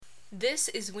This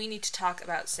is We Need to Talk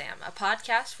About Sam, a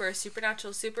podcast where a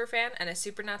Supernatural superfan and a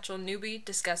Supernatural newbie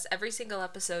discuss every single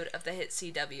episode of the hit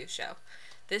CW show.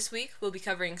 This week, we'll be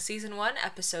covering Season 1,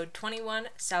 Episode 21,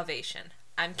 Salvation.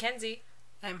 I'm Kenzie.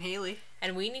 I'm Haley.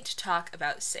 And we need to talk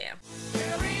about Sam.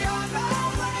 Carry on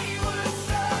my wayward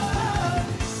son.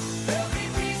 There'll be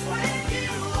peace when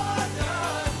you are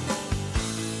done.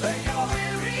 Lay your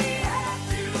weary head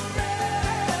to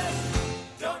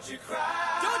rest. Don't you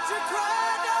cry. Don't you cry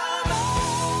no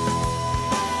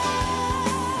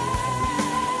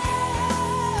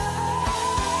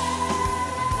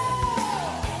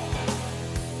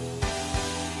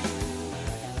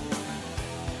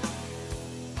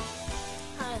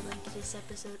This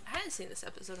episode. I hadn't seen this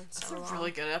episode in so long. It's a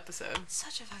really good episode.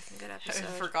 Such a fucking good I episode.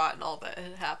 had forgotten all that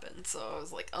had happened, so I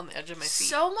was like on the edge of my seat.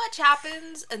 So much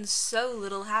happens and so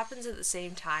little happens at the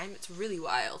same time. It's really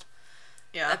wild.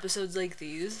 Yeah. Episodes like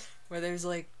these, where there's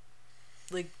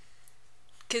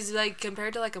because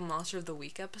compared to like a Monster of the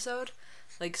Week episode,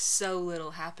 so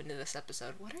little happened in this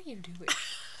episode. What are you doing?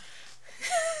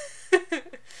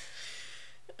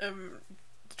 I'm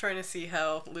trying to see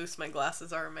how loose my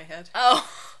glasses are in my head. Oh,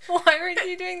 why aren't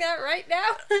you doing that right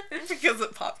now? Because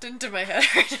it popped into my head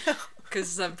right now.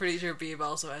 Because I'm pretty sure Beeb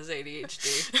also has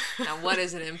ADHD. Now, what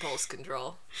is an impulse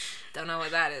control? Don't know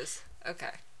what that is. Okay.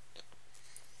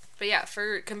 But yeah,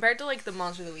 compared to the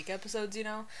Monster of the Week episodes, I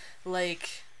don't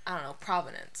know,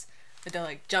 Provenance. But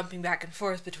they're jumping back and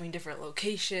forth between different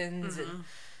locations and,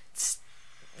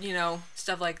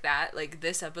 stuff like that.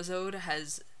 This episode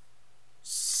has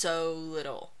so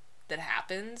little that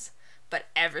happens, but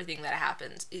everything that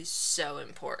happens is so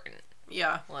important.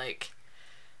 Yeah.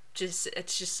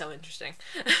 It's just so interesting.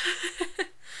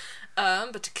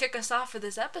 But to kick us off for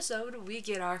this episode, we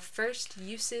get our first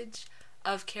usage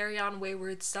of Carry On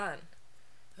Wayward Son.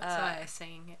 That's why I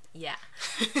sang it. Yeah.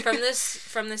 From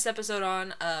this episode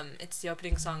on, it's the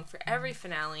opening song for every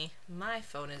finale. My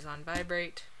phone is on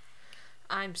vibrate.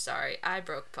 I'm sorry, I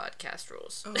broke podcast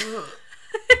rules.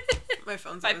 My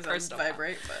phone's My always on personal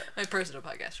vibrate, but... My personal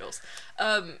podcast rules.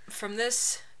 From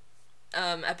this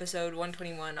episode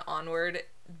 121 onward,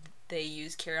 they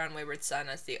use Carry On Wayward Son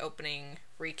as the opening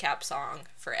recap song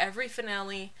for every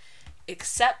finale,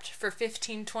 except for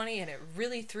 1520, and it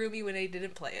really threw me when they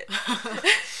didn't play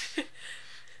it.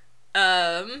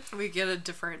 We get a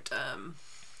different,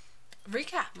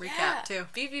 recap too.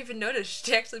 Beeb even noticed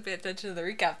she actually paid attention to the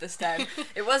recap this time.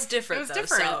 It was different,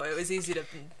 so it was easy to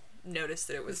notice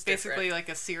that it was basically different.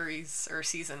 a series or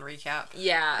season recap.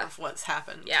 Yeah. Of what's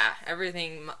happened. Yeah,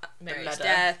 everything, Mary's meta.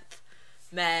 death,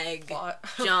 Meg, Plot.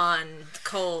 John,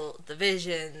 Cole, the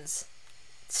visions,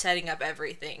 setting up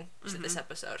everything to this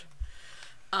episode.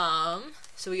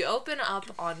 So we open up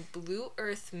on Blue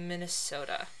Earth,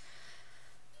 Minnesota.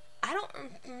 I don't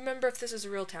remember if this is a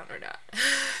real town or not.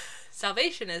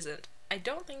 Salvation isn't. I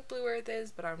don't think Blue Earth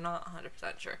is, but I'm not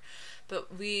 100% sure.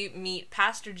 But we meet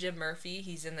Pastor Jim Murphy.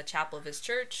 He's in the chapel of his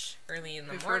church early in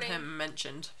the morning. We've heard him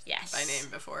mentioned by name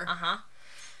before.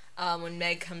 When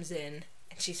Meg comes in,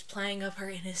 and she's playing up her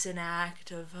innocent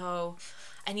act of,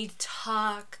 I need to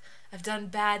talk, I've done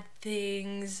bad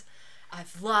things,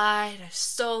 I've lied, I've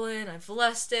stolen, I've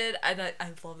lusted, and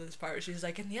I love this part where she's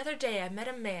like, and the other day I met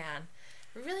a man,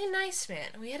 a really nice man,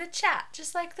 and we had a chat,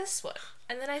 just like this one,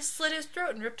 and then I slit his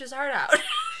throat and ripped his heart out.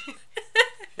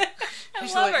 I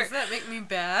She's love her. Does that make me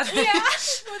bad? Yeah,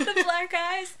 with the black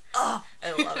eyes. Oh,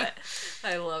 I love it.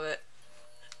 I love it.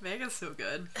 Megan's so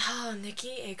good. Oh,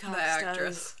 Nikki Acox, the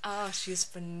actress. She's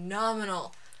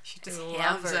phenomenal. She just love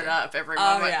hams her. it up every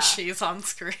moment Yeah. she's on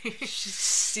screen. She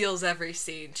steals every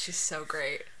scene. She's so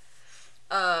great.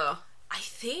 I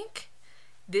think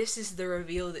this is the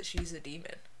reveal that she's a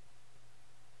demon.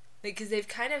 Because they've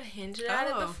kind of hinted at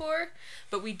it before,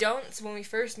 but we don't. So when we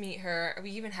first meet her, we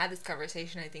even had this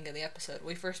conversation, I think, in the episode. When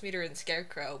we first meet her in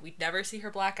Scarecrow, we never see her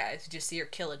black eyes. We just see her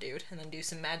kill a dude and then do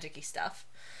some magic-y stuff.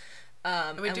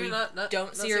 We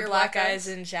don't see her black eyes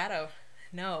in Shadow.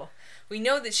 No. We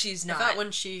know that she's not. I thought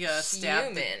when she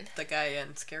stabbed human. the guy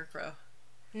in Scarecrow.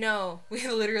 No, we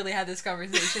literally had this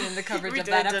conversation in the coverage of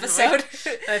did, that didn't episode.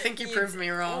 I think you proved me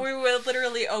wrong. We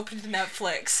literally opened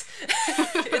Netflix.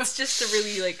 It's just a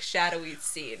really shadowy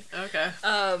scene. Okay.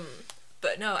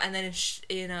 But no, and then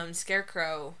in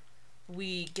Scarecrow,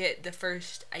 we get the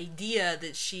first idea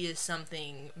that she is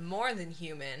something more than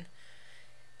human,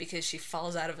 because she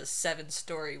falls out of a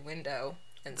 7-story window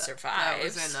and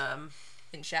survives. That was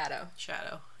in Shadow.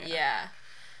 Shadow. Yeah.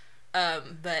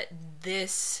 But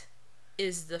this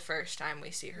is the first time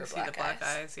we see her black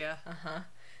eyes. Yeah.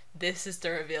 This is the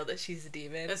reveal that she's a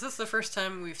demon. Is this the first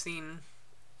time we've seen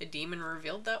a demon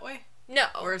revealed that way? No.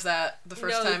 Or is that the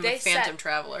first No, time they with Phantom set-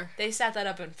 Traveler? They set that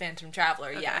up in Phantom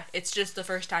Traveler, yeah. Okay. It's just the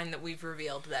first time that we've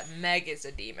revealed that Meg is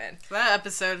a demon. That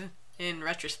episode, in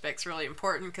retrospect, is really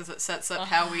important because it sets up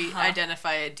how we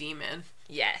identify a demon,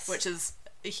 Yes. which is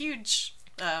a huge,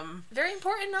 very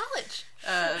important knowledge.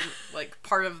 like,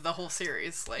 part of the whole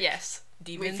series. Like, Yes. we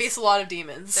Demons. face a lot of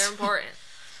demons. They're important.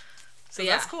 So But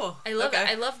that's cool. I love Okay. it.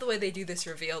 I love the way they do this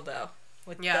reveal though.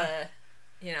 With Yeah.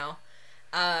 the,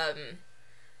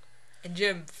 and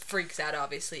Jim freaks out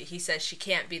obviously. He says she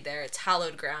can't be there. It's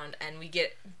hallowed ground, and we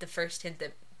get the first hint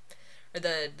that, or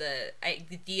the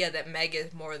idea that Meg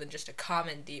is more than just a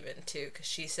common demon too, because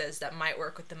she says that might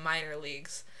work with the minor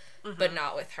leagues, but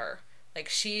not with her. Like,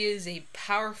 she is a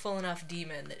powerful enough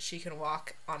demon that she can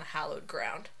walk on hallowed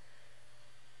ground.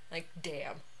 Like,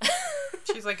 damn.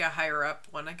 She's like a higher up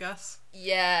one, I guess.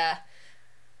 Yeah,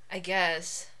 I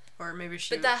guess. Or maybe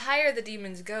she. But the higher the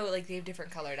demons go, like, they have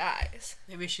different colored eyes.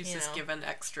 Maybe she's you just know. given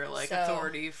extra, like, So-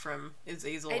 authority from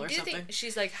Azazel I or do something. think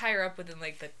she's, like, higher up within,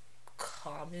 like, the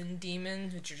common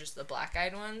demons, which are just the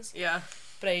black-eyed ones. Yeah.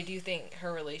 But I do think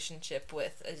her relationship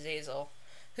with Azazel,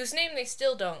 whose name they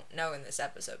still don't know in this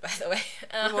episode, by the way.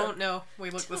 We won't know.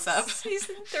 We looked this up.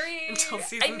 Season 3. Until I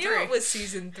season knew 3. it was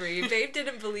season 3. Babe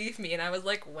didn't believe me, and I was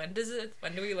like, when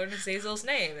do we learn Azazel's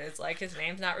name? And it's like, his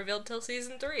name's not revealed till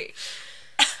season 3.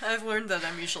 I've learned that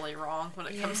I'm usually wrong when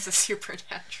it comes to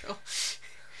Supernatural.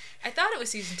 I thought it was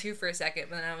season 2 for a second,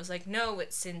 but then I was like, no,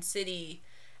 it's Sin City,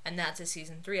 and that's a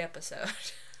season 3 episode.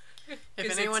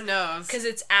 If anyone knows, Because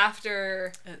it's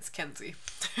after, it's Kenzie.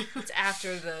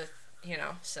 the,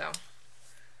 so.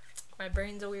 My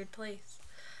brain's a weird place.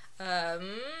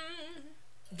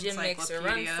 Jim makes a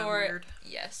run Encyclopedia for weird. it.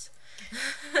 Yes.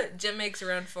 Jim makes a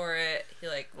run for it. He,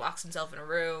 like, locks himself in a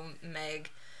room. Meg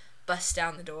busts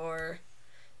down the door.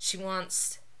 She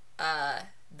wants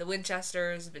the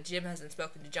Winchesters, but Jim hasn't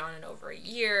spoken to John in over a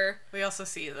year. We also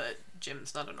see that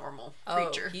Jim's not a normal Oh,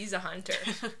 preacher. he's a hunter.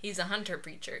 He's a hunter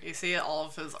preacher. You see all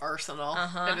of his arsenal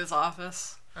Uh-huh. in his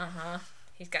office. Uh-huh.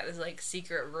 He's got this, like,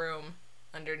 secret room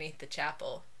underneath the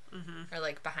chapel. Mm-hmm. Or,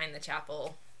 like, behind the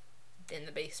chapel in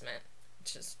the basement.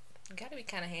 Which is gotta be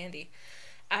kind of handy.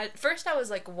 At first I was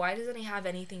like, why doesn't he have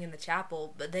anything in the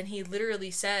chapel? But then he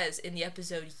literally says in the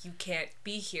episode, you can't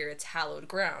be here, it's hallowed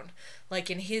ground. Like,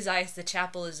 in his eyes, the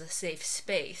chapel is a safe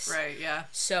space. Right, yeah.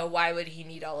 So why would he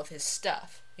need all of his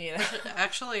stuff, you know?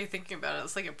 Actually, thinking about it,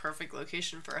 it's like a perfect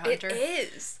location for a hunter. It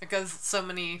is. Because so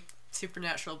many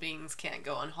supernatural beings can't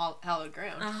go on hallowed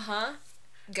ground. Uh-huh.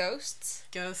 Ghosts.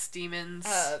 Ghosts, demons,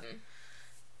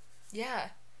 Yeah.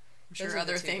 I'm sure those are the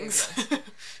other two big things. ones.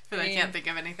 But I I mean- can't think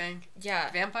of anything. Yeah.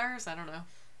 Vampires? I don't know.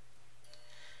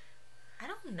 I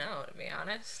don't know, to be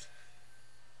honest.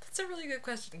 That's a really good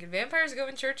question. Can vampires go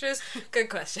in churches? Good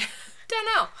question. Don't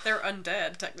know. They're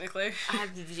undead, technically.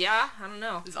 Yeah, I don't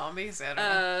know. Zombies? I don't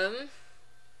know.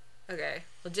 Okay.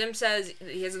 Well, Jim says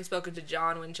he hasn't spoken to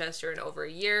John Winchester in over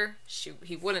a year.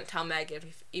 He wouldn't tell Meg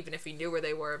even if he knew where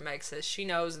they were. Meg says she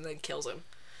knows and then kills him.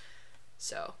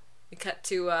 So, we cut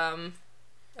to,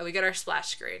 we get our splash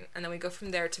screen. And then we go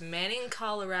from there to Manning,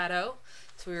 Colorado.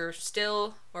 So we were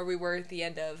still where we were at the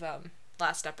end of,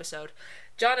 last episode.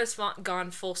 John has gone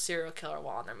full serial killer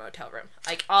while in their motel room.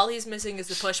 Like, all he's missing is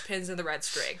the push pins and the red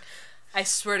string. I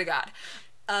swear to God.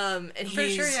 And I'm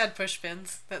pretty sure he had push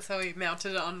pins. That's how he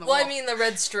mounted it on the wall. Well, I mean the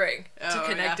red string to Oh,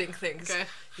 connecting yeah. things. Okay.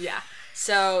 Yeah.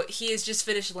 So he has just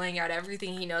finished laying out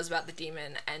everything he knows about the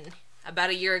demon, and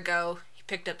about a year ago he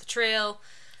picked up the trail,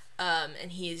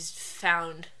 and he's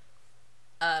found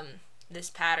this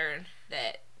pattern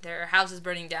that there are houses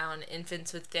burning down,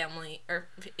 infants with families. I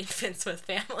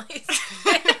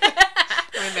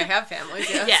mean, they have families,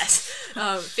 yes.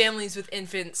 Yes. Families with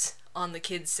infants on the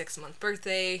kid's 6-month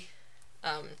birthday.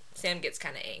 Sam gets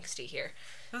kind of angsty here.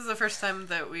 This is the first time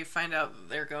that we find out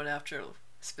they're going after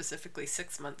specifically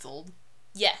 6 months old.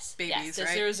 Yes. Babies, yes.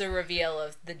 right? There's a reveal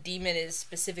of the demon is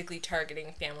specifically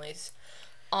targeting families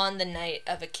on the night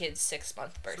of a kid's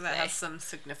 6-month birthday. So that has some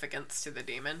significance to the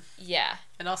demon. Yeah.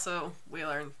 And also, we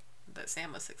learned that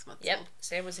Sam was 6 months Yep. old.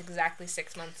 Sam was exactly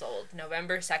 6 months old.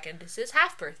 November 2nd is his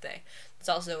half birthday. It's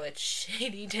also a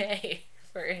shady day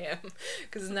for him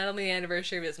because it's not only the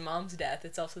anniversary of his mom's death,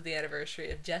 it's also the anniversary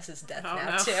of Jess's death Oh,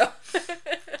 now no. too.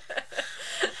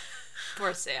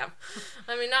 Poor Sam.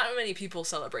 I mean, not many people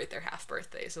celebrate their half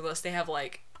birthdays unless they have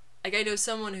like I know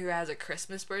someone who has a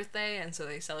Christmas birthday and so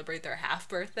they celebrate their half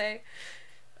birthday.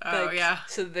 Oh, Like, yeah.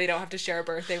 So they don't have to share a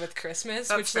birthday with Christmas,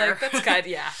 That's which fair. like that's kind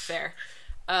yeah, fair.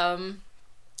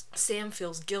 Sam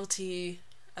feels guilty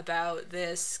about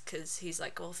this because he's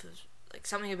like, well, if it was like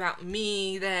something about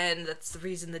me, then that's the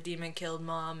reason the demon killed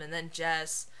Mom, and then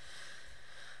Jess.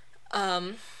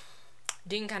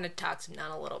 Dean kind of talks him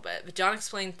down a little bit, but John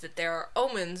explains that there are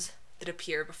omens that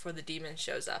appear before the demon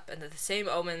shows up, and that the same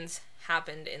omens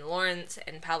happened in Lawrence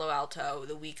and Palo Alto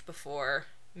the week before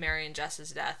Mary and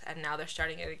Jess's death, and now they're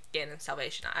starting it again in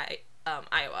Salvation,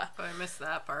 Iowa. Oh, I missed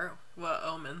that part. What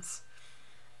omens?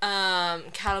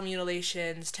 Cattle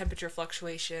mutilations, temperature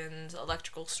fluctuations,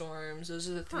 electrical storms. Those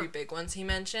are the three big ones he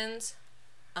mentions.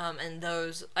 And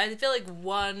those, I feel like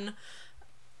one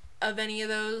of any of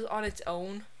those on its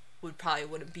own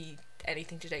wouldn't be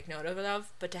anything to take note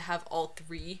of, but to have all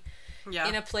three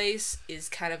in a place is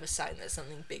kind of a sign that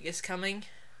something big is coming.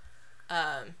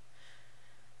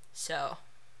 So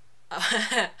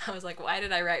I was like, why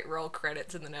did I write roll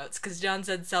credits in the notes? Because John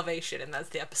said Salvation, and that's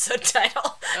the episode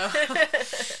title. Oh.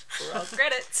 Roll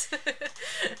credits.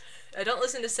 I don't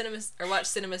listen to cinema or watch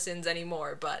CinemaSins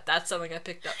anymore, but that's something I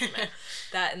picked up from it.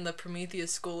 That and the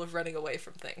Prometheus School of Running Away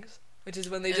from Things, which is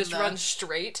when they just run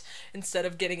straight instead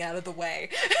of getting out of the way.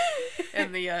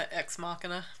 And the Ex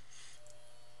Machina.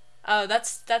 Oh,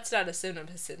 that's not a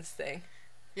CinemaSins thing.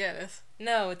 Yeah, it is.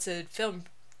 No, it's a film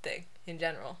thing in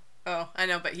general. Oh, I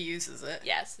know, but he uses it.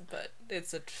 Yes, but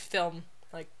it's a film,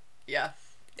 like... Yeah,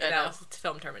 I know. It's a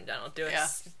film term in general.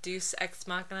 Deus Ex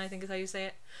Machina, I think is how you say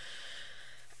it.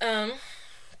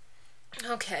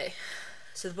 Okay.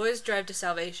 So the boys drive to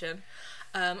Salvation.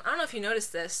 I don't know if you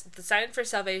noticed this. The sign for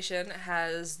Salvation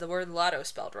has the word lotto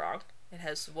spelled wrong. It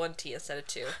has one T instead of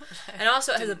two. And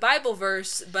also it has a Bible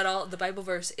verse, but the Bible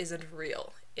verse isn't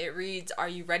real. It reads, "Are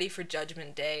you ready for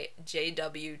Judgment Day?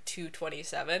 JW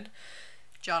 227.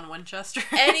 John Winchester.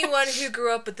 Anyone who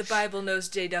grew up with the Bible knows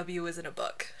JW isn't a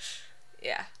book.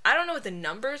 Yeah. I don't know what the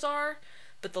numbers are,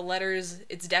 but the letters,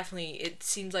 it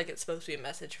seems like it's supposed to be a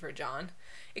message for John.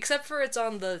 Except for it's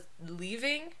on the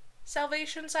leaving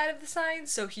Salvation side of the sign,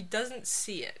 so he doesn't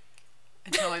see it.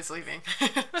 Until he's leaving.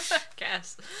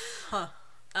 Guess. Huh.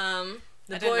 I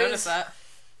didn't notice that.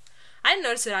 I didn't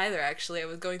notice it either, actually. I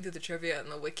was going through the trivia in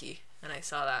the wiki, and I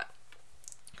saw that.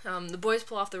 The boys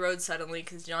pull off the road suddenly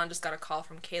because John just got a call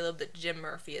from Caleb that Jim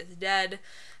Murphy is dead.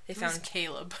 They found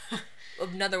Caleb.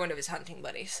 Another one of his hunting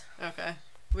buddies. Okay.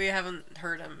 We haven't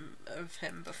heard of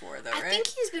him before, though, right? I think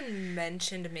he's been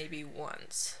mentioned maybe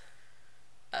once.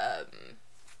 But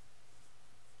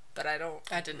I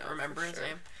didn't remember his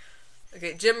name.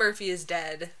 Okay, Jim Murphy is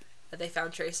dead. They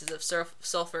found traces of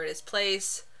sulfur at his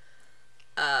place.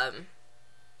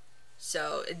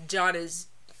 So John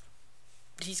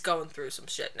he's going through some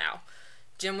shit now.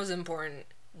 Jim was important.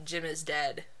 Jim is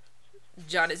dead.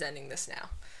 John is ending this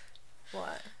now.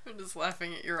 What? I'm just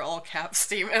laughing at your all caps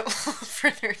statement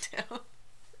further down.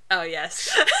 Oh,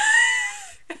 yes.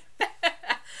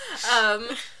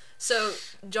 So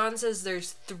John says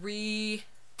there's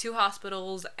two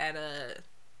hospitals and a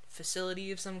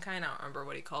facility of some kind. I don't remember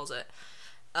what he calls it.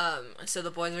 So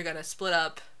the boys are gonna split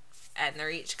up, and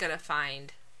they're each gonna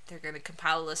they're gonna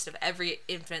compile a list of every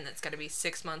infant that's gonna be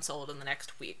 6 months old in the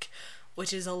next week,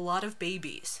 which is a lot of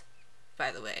babies,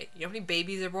 by the way. You know how many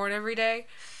babies are born every day?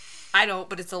 I don't,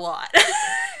 but it's a lot.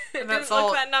 And that's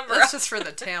all. That number. That's just for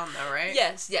the town, though, right?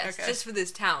 Yes, okay. Just for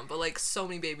this town, but like so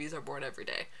many babies are born every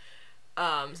day.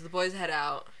 So the boys head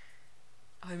out.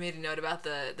 Oh, I made a note about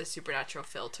the supernatural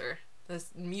filter. The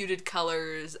muted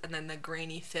colors and then the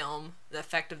grainy film, the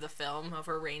effect of the film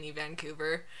over rainy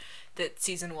Vancouver that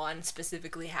season 1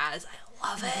 specifically has. I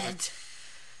love it.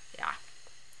 Yeah.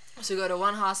 So we go to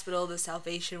one hospital, the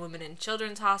Salvation Women and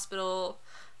Children's Hospital.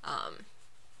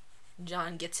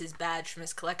 John gets his badge from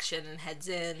his collection and heads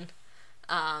in.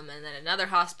 And then another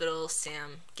hospital,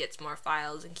 Sam gets more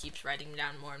files and keeps writing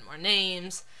down more and more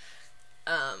names.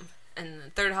 And the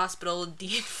third hospital,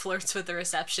 Dean flirts with the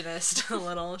receptionist a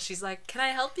little. She's like, "Can I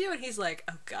help you?" And he's like,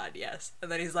 "Oh God, yes."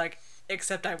 And then he's like,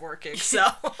 "Except I'm working, so."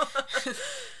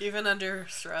 Even under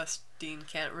stress, Dean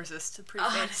can't resist a pretty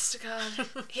face. Honest to God.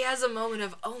 He has a moment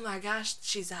of, "Oh my gosh,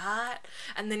 she's hot."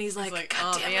 And then he's like,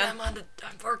 "God damn it,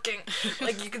 I'm working."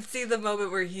 Like, you can see the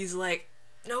moment where he's like,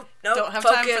 nope, don't have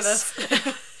focus. time for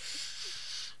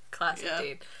this. Classic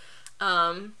Dean.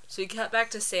 So we cut back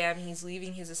to Sam. He's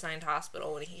leaving his assigned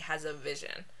hospital when he has a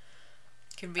vision.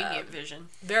 Convenient vision.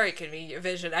 Very convenient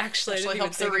vision, actually. Actually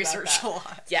helps the research a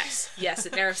lot. Yes,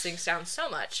 it narrows things down so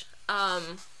much.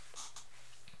 I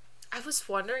was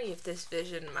wondering if this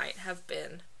vision might have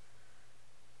been,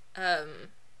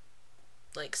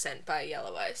 like, sent by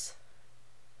Yellow Eyes.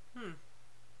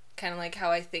 Kind of like how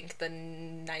I think the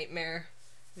nightmare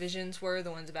visions were,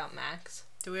 the ones about Max.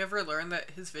 Do we ever learn that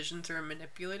his visions are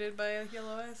manipulated by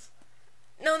Yellow Eyes?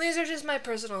 No, these are just my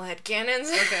personal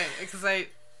headcanons. Okay, because I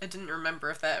didn't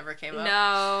remember if that ever came up.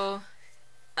 No.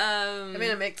 I mean,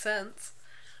 it makes sense.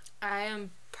 I am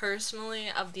personally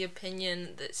of the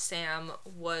opinion that Sam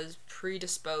was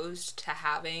predisposed to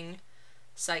having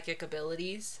psychic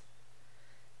abilities,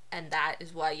 and that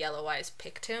is why Yellow Eyes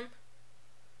picked him.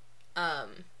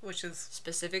 Which is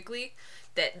Specifically,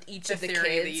 that each the of the theory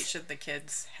kids, that each of the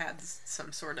kids had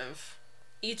some sort of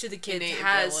innate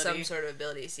has ability. some sort of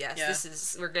abilities. Yes,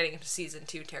 Yeah. we're getting into season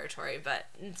 2 territory, but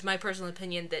it's my personal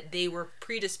opinion that they were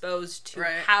predisposed to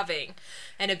Right. having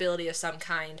an ability of some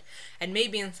kind, and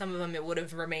maybe in some of them it would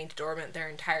have remained dormant their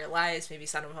entire lives. Maybe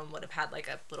some of them would have had like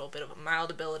a little bit of a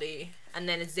mild ability, and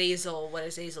then what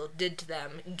Azazel did to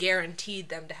them guaranteed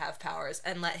them to have powers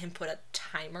and let him put a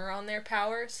timer on their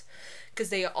powers,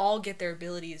 because they all get their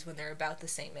abilities when they're about the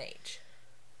same age.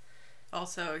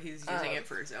 Also, he's using it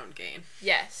for his own gain.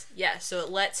 Yes. So it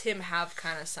lets him have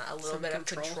kind of a little Some bit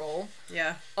control. of control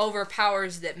Yeah. over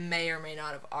powers that may or may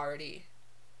not have already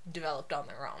developed on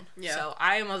their own. Yeah. So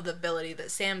I am of the ability that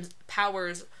Sam's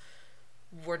powers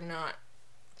were not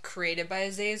created by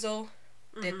Azazel,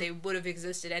 that they would have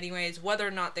existed anyways. Whether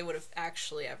or not they would have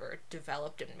actually ever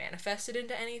developed and manifested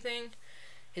into anything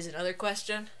is another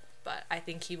question, but I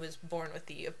think he was born with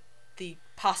the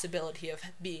possibility of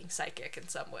being psychic in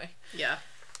some way. Yeah.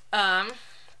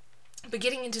 But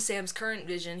getting into Sam's current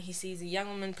vision, he sees a young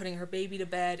woman putting her baby to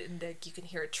bed, and you can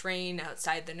hear a train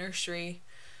outside the nursery.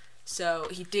 So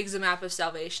he digs a map of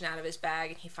salvation out of his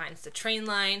bag, and he finds the train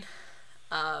line.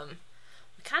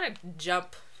 We kind of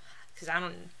jump, because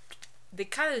they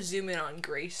kind of zoom in on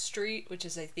Grace Street, which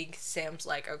is, I think, Sam's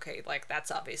like, okay, like,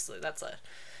 that's a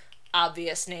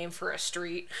obvious name for a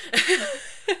street.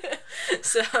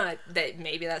 So that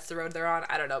maybe that's the road they're on.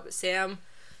 I don't know, but Sam,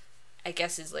 I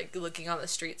guess, is like looking on the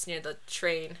streets near the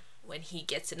train when he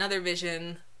gets another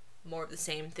vision, more of the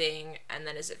same thing, and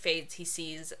then as it fades, he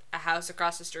sees a house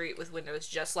across the street with windows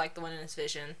just like the one in his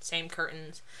vision, same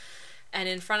curtains, and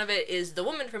in front of it is the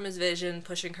woman from his vision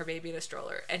pushing her baby in a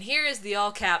stroller. And here is the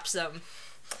all caps line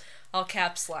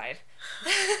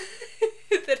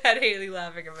that had Haley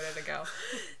laughing a minute ago.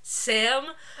 Sam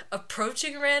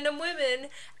approaching random women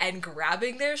and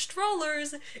grabbing their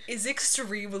strollers is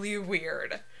extremely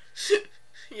weird.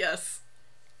 Yes.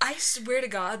 I swear to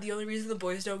God, the only reason the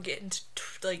boys don't get into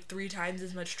like 3 times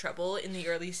as much trouble in the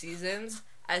early seasons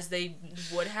as they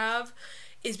would have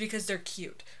is because they're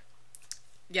cute.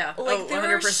 Yeah. Like, there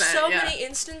 100%, are so yeah. many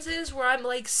instances where I'm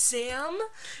like, Sam,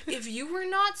 if you were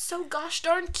not so gosh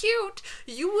darn cute,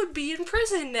 you would be in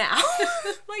prison now.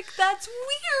 Like, that's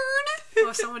weird. Well,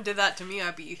 if someone did that to me,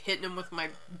 I'd be hitting him with my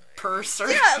purse or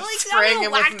Yeah, like, spraying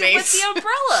him with mace. It with the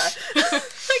umbrella.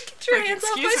 Like, get your Like, hands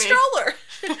off excuse my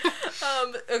me.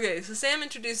 stroller. Okay, so Sam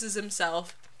introduces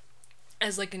himself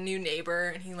as, like, a new neighbor,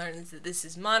 and he learns that this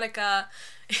is Monica.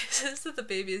 He says that the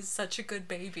baby is such a good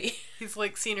baby. He's,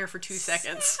 like, seen her for 2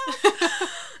 seconds.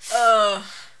 Her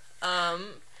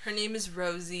name is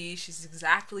Rosie. She's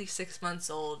exactly 6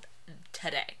 months old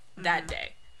today. That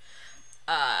day.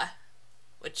 And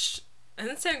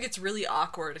then Sam gets really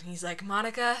awkward, and he's like,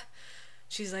 Monica?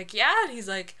 She's like, yeah, and he's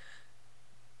like,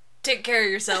 take care of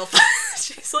yourself.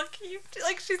 She's like,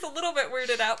 she's a little bit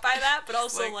weirded out by that, but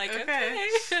also like okay.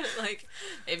 Like,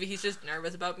 maybe he's just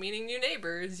nervous about meeting new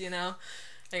neighbors, you know?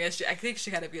 I think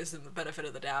she kind of gives him the benefit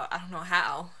of the doubt. I don't know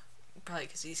how. Probably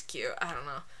because he's cute. I don't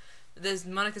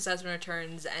know. Monica's husband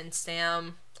returns, and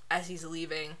Sam, as he's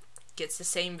leaving, gets the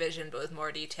same vision but with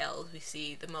more details. We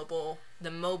see the mobile,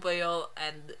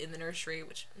 and in the nursery,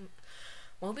 which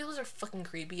mobiles are fucking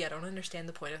creepy. I don't understand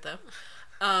the point of them.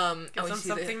 Gives them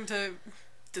something to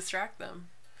distract them.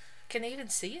 Can they even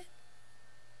see it?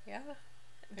 Yeah.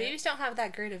 Babies don't have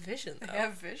that great of vision, though. They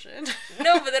have vision.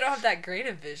 No, but they don't have that great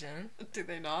of vision. Do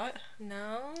they not?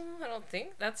 No, I don't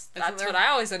think. That's Isn't what I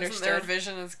always Isn't understood. their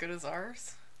vision as good as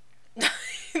ours? You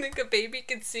think a baby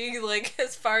can see, like,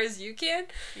 as far as you can?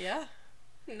 Yeah.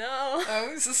 No. I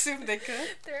always assumed they could.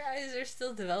 Their eyes are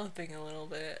still developing a little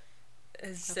bit.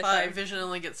 As I if thought vision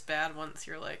only gets bad once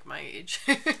you're, like, my age.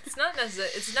 It's not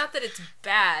that it's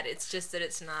bad, it's just that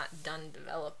it's not done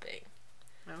developing.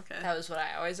 Okay. That was what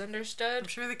I always understood. I'm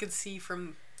sure they could see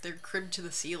from their crib to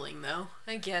the ceiling, though.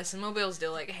 I guess, and mobiles do,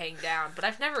 like, hang down, but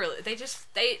I've never really,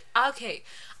 okay,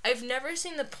 I've never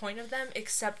seen the point of them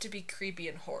except to be creepy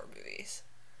in horror movies.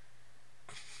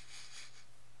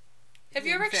 Have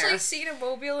you ever actually seen a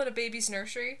mobile in a baby's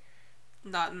nursery?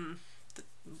 Not in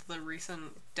the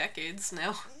recent decades,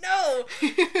 no. No!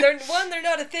 They're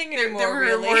not a thing anymore, They were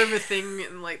really. more of a thing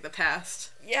in, like, the past.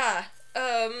 Yeah.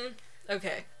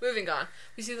 Okay, moving on.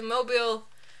 We see the mobile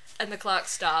and the clock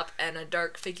stop, and a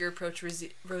dark figure approach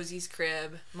Rosie's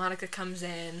crib. Monica comes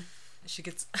in. She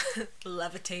gets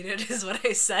levitated, is what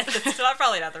I said. It's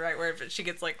probably not the right word, but she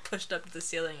gets, like, pushed up to the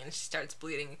ceiling, and she starts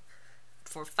bleeding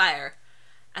before fire.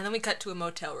 And then we cut to a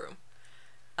motel room.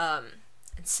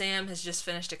 And Sam has just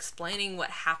finished explaining what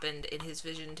happened in his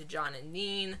vision to John and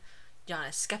Dean. John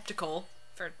is skeptical.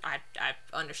 I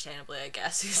understandably, I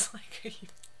guess. He's like, are you...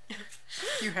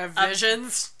 You have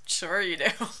visions? Sure you do.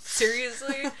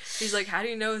 Seriously? He's like, how do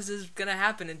you know this is gonna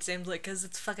happen? And Sam's like, because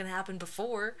it's fucking happened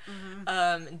before.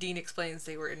 And Dean explains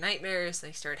they were nightmares,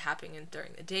 and they started happening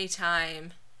during the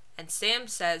daytime. And Sam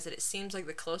says that it seems like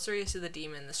the closer he is to the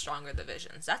demon, the stronger the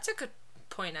visions. That's a good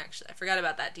point, actually. I forgot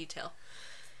about that detail.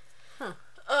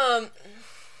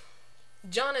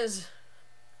 John is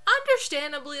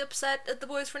understandably upset at the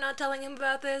boys for not telling him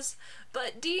about this,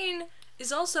 but Dean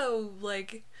is also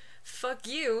like, fuck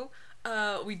you,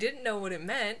 we didn't know what it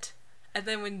meant. And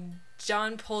then when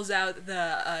John pulls out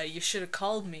the, you should have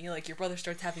called me, like, your brother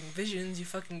starts having visions, you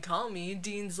fucking call me,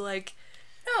 Dean's like,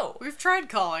 no. We've tried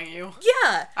calling you.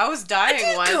 Yeah. I was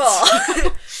dying once.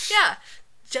 Call. Yeah.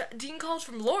 Dean called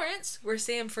from Lawrence, where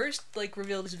Sam first, like,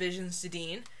 revealed his visions to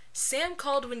Dean. Sam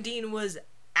called when Dean was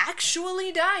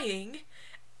actually dying.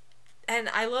 And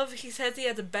I love, he says he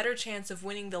has a better chance of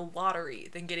winning the lottery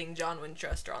than getting John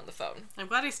Winchester on the phone. I'm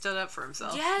glad he stood up for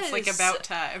himself. Yes. It's like about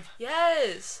time.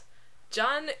 Yes.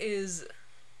 John is,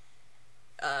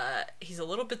 he's a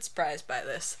little bit surprised by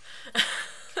this.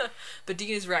 But Dean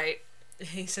is right.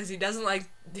 He says he's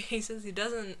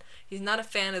not a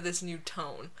fan of this new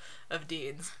tone of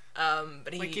Dean's.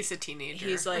 But Like he's a teenager.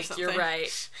 He's or like, something. you're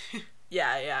right.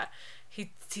 Yeah. He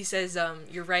says,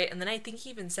 you're right, and then I think he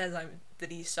even says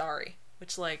that he's sorry,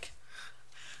 which, like,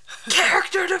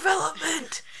 character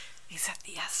development! He said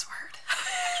the S word.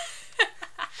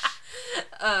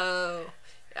 Oh,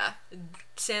 yeah.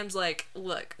 Sam's like,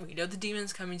 look, we know the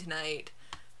demon's coming tonight,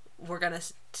 we're gonna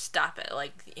stop it,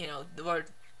 like, you know,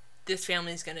 this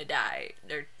family's gonna die,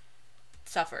 or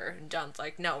suffer, and John's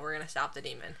like, no, we're gonna stop the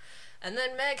demon. And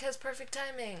then Meg has perfect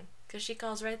timing, because she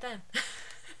calls right then.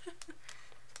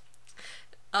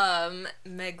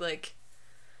 Meg, like,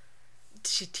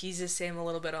 she teases Sam a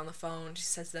little bit on the phone. She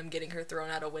says them getting her thrown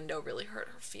out a window really hurt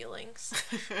her feelings.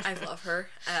 I love her.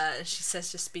 She says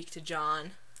to speak to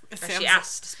John. She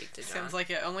asks to speak to John. Sounds like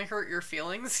it only hurt your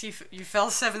feelings. You fell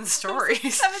 7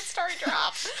 stories. 7-story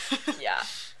drop. Yeah.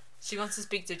 She wants to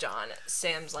speak to John.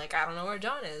 Sam's like, I don't know where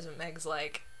John is. And Meg's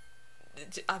like,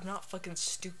 I'm not fucking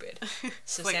stupid.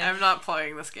 So like, Sam, I'm not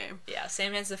playing this game. yeah,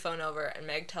 Sam hands the phone over, and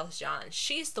Meg tells John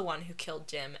she's the one who killed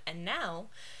Jim, and now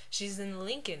she's in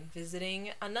Lincoln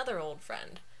visiting another old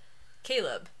friend,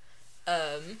 Caleb.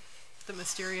 The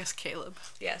mysterious Caleb.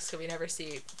 Yes, who we never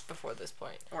see before this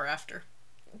point. Or after.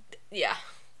 Yeah.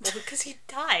 Well, because he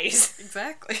dies.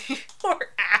 Exactly.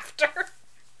 Or after.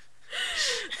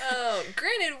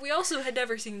 Granted, we also had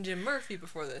never seen Jim Murphy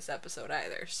before this episode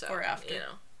either, so. Or after. You know.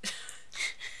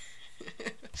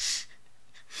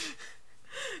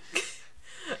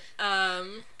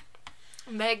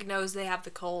 Meg knows they have the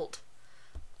cult.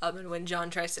 And when John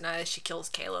tries to deny this, she kills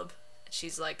Caleb.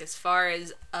 She's like, as far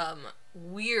as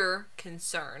we're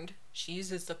concerned, she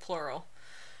uses the plural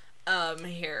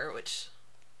here, which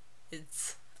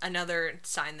is another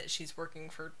sign that she's working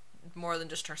for more than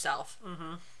just herself.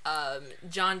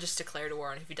 John just declared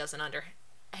war, and if he doesn't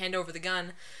hand over the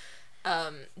gun,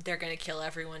 they're gonna kill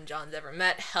everyone John's ever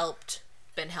met,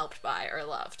 been helped by, or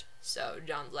loved. So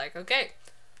John's like, okay,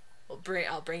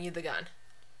 I'll bring you the gun.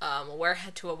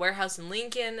 To a warehouse in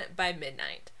Lincoln by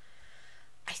midnight.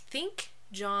 I think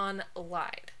John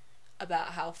lied about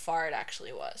how far it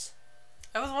actually was.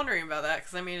 I was wondering about that,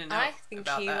 because I made a note I think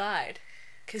about he that. lied.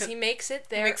 Because he makes it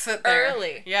there there.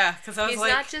 early. Yeah, because I was He's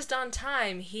like... not just on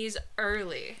time, he's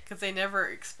early. Because they never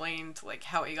explained, like,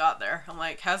 how he got there. I'm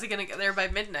like, how's he gonna get there by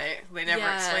midnight? They never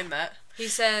explained that. He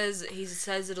says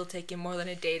it'll take him more than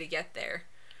a day to get there.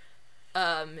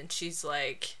 And she's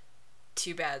like,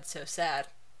 too bad, so sad.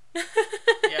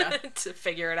 Yeah. To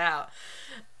figure it out.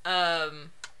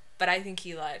 But I think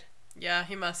he lied. Yeah,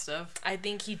 he must have. I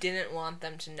think he didn't want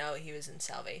them to know he was in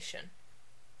Salvation.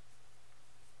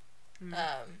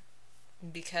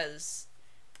 Because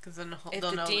then if they'll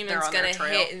the know demon's they're on gonna their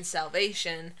trail. hit in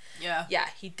Salvation, Yeah.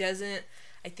 he doesn't.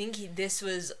 I think this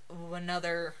was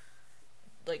another,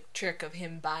 like, trick of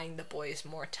him buying the boys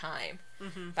more time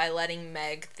by letting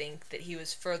Meg think that he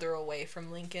was further away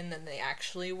from Lincoln than they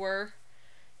actually were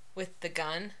with the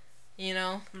gun, you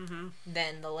know?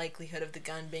 Than the likelihood of the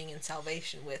gun being in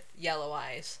Salvation with Yellow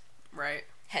Eyes Right.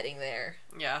 heading there,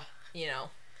 Yeah. you know?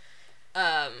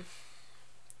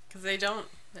 Because they don't...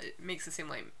 It makes it seem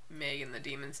like Meg and the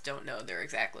demons don't know their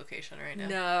exact location right now.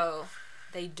 No,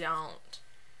 they don't.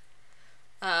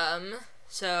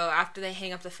 So after they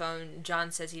hang up the phone,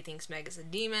 John says he thinks Meg is a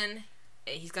demon.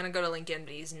 he's gonna go to Lincoln,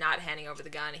 but he's not handing over the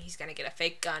gun. He's gonna get a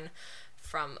fake gun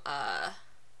from,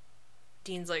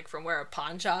 Dean's like, from where, a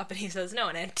pawn shop? And he says, no,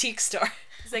 an antique store.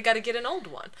 Because they gotta get an old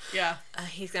one. Yeah.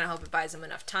 He's gonna hope it buys him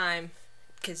enough time.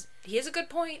 Because he has a good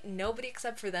point. Nobody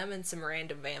except for them and some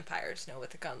random vampires know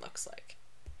what the gun looks like.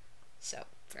 So,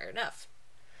 fair enough.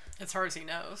 As far as he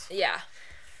knows. Yeah.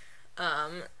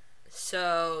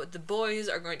 So the boys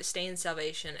are going to stay in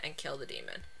Salvation and kill the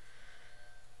demon.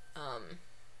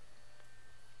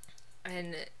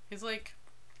 And He's, like,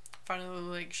 finally,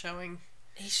 like, showing,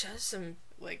 he shows some,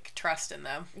 like, trust in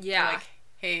them. Yeah. Like,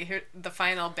 hey, here, the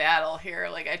final battle here,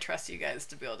 like, I trust you guys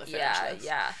to be able to finish this.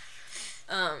 Yeah.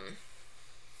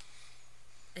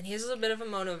 And he has a little bit of a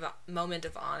moment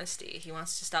of honesty. He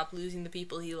wants to stop losing the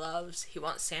people he loves. He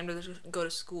wants Sam to go to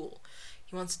school.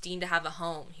 He wants Dean to have a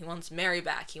home. He wants Mary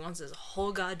back. He wants this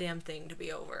whole goddamn thing to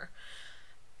be over.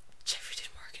 Jeffrey Dean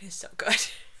Morgan is so good.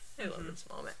 I love this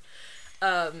moment.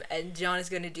 And John is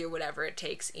going to do whatever it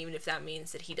takes, even if that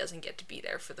means that he doesn't get to be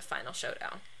there for the final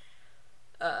showdown.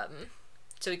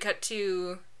 So we cut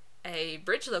to a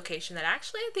bridge location that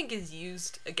actually I think is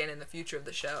used again in the future of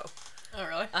the show. Oh,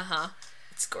 really? Uh-huh.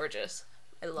 It's gorgeous.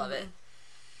 I love it.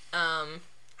 I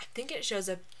think it shows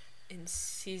up in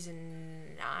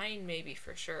season 9, maybe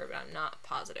for sure, but I'm not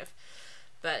positive.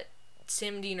 But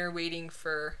Sam and Dean are waiting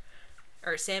for,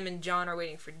 or Sam and John are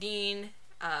waiting for Dean,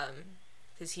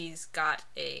 because he's got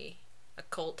a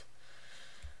cult.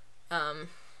 Do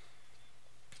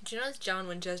you notice John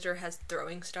Winchester has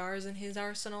throwing stars in his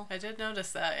arsenal? I did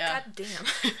notice that, yeah. God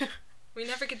damn. We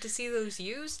never get to see those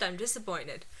used. I'm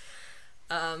disappointed.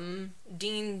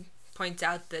 Dean points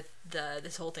out that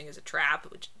this whole thing is a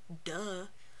trap, which, duh.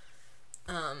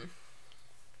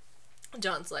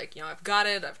 John's like, I've got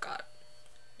it. I've got,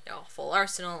 full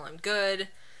arsenal. I'm good.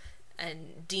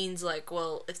 And Dean's like,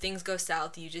 well, if things go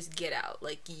south, you just get out.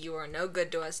 Like, you are no good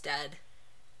to us, Dad.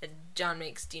 And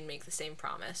Dean make the same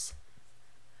promise.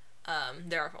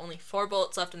 There are only 4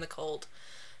 bullets left in the Colt,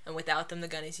 and without them the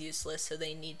gun is useless, so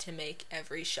they need to make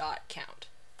every shot count.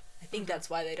 I think that's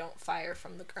why they don't fire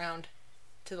from the ground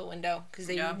to the window, because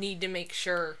they need to make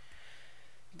sure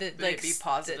that, like, be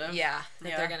positive. that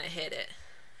they're gonna hit it.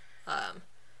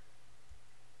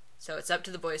 So it's up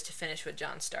to the boys to finish what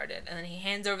John started, and then he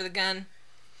hands over the gun,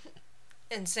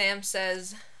 and Sam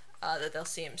says that they'll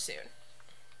see him soon.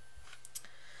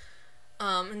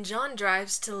 And John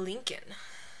drives to Lincoln.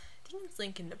 I think it's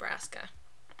Lincoln, Nebraska.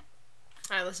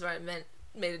 Alright, this is what I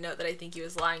made a note that I think he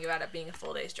was lying about it being a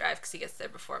full day's drive because he gets there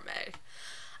before Meg.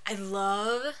 I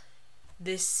love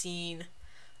this scene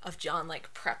of John,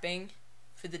 like, prepping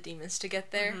for the demons to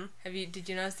get there. Did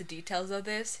you notice the details of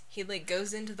this? He, like,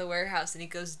 goes into the warehouse and he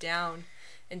goes down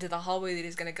into the hallway that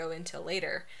he's gonna go into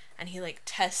later, and he, like,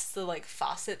 tests the, like,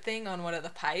 faucet thing on one of the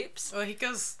pipes. Well, he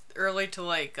goes early to,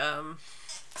 like,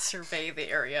 survey the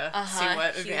area, see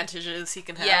what advantages he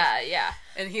can have. Yeah.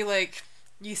 And he, like,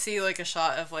 you see, like, a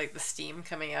shot of, like, the steam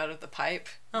coming out of the pipe.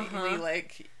 He,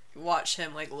 like, watch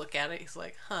him, like, look at it. He's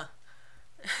like, huh.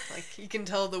 Like, you can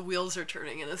tell the wheels are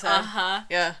turning in his head.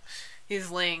 Yeah. He's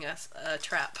laying a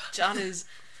trap. John is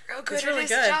real good really at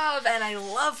his job, and I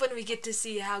love when we get to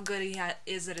see how good he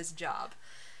is at his job.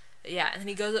 Yeah, and then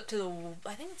he goes up to the,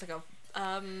 I think it's like a,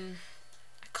 I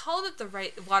called it the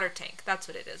right water tank. That's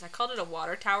what it is. I called it a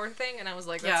water tower thing, and I was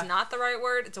like, that's not the right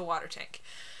word. It's a water tank.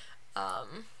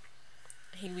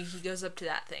 He goes up to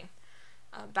that thing.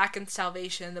 Back in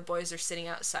Salvation, the boys are sitting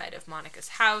outside of Monica's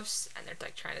house, and they're,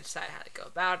 like, trying to decide how to go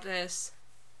about this.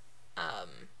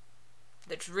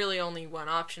 There's really only one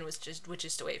option, which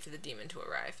is to wait for the demon to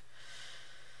arrive.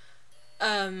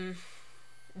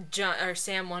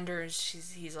 Sam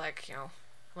wonders. He's like,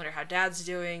 wonder how Dad's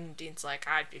doing. Dean's like,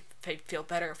 I'd feel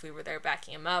better if we were there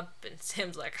backing him up. And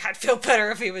Sam's like, I'd feel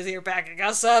better if he was here backing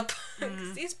us up.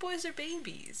 'Cause these boys are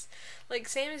babies. Like,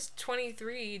 Sam is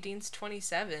 23, Dean's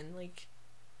 27. Like,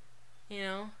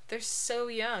 they're so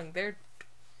young. They're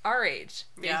our age,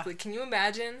 basically. Yeah. Can you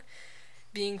imagine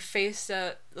being faced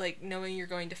like, knowing you're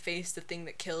going to face the thing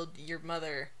that killed your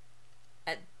mother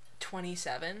at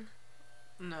 27?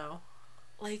 No.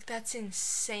 Like, that's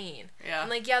insane. Yeah. And,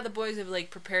 like, yeah, the boys have, like,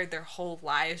 prepared their whole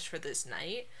lives for this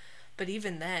night, but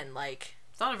even then, like...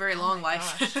 It's not a very long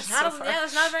life. There's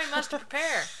not very much to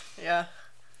prepare. Yeah.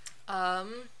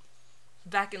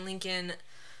 Back in Lincoln,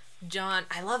 John...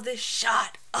 I love this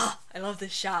shot! I love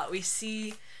this shot. We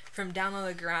see, from down on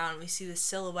the ground, we see the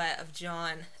silhouette of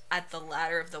John at the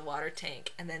ladder of the water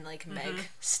tank, and then, like, Meg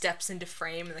steps into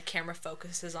frame, and the camera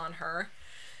focuses on her,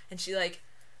 and she, like...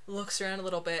 looks around a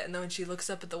little bit, and then when she looks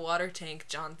up at the water tank,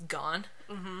 John's gone.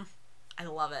 I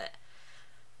love it.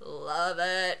 Love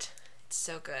it. It's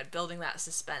so good. Building that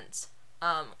suspense.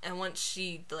 And once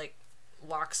she, like,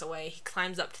 walks away, he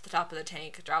climbs up to the top of the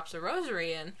tank, drops a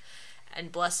rosary in,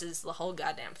 and blesses the whole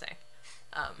goddamn thing.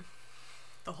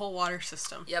 The whole water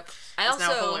system. Yep. It's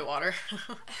now holy water.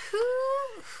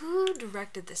 Who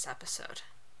directed this episode?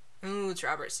 Ooh, it's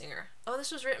Robert Singer. Oh,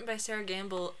 this was written by Sarah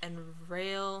Gamble and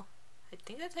Rael. I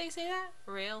think that's how you say that?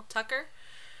 Rael Tucker?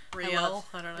 Rael?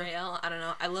 I don't know. Rael? I don't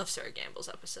know. I love Sarah Gamble's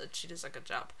episode. She does a good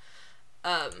job.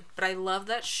 But I love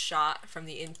that shot from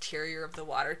the interior of the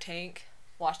water tank,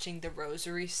 watching the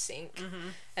rosary sink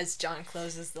as John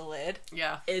closes the lid.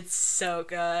 Yeah. It's so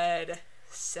good.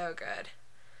 So good.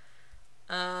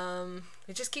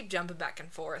 We just keep jumping back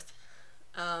and forth.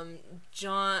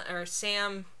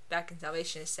 Sam back in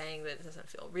Salvation is saying that it doesn't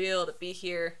feel real to be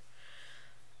here.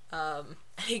 And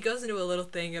he goes into a little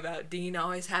thing about Dean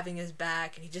always having his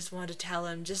back, and he just wanted to tell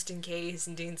him just in case,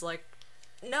 and Dean's like,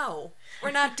 no,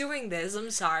 we're not doing this,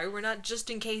 I'm sorry, we're not just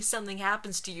in case something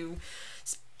happens to you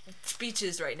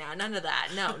speeches right now, none of that,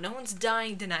 no one's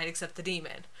dying tonight except the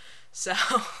demon. So,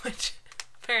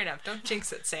 fair enough, don't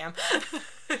jinx it, Sam.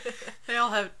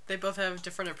 They both have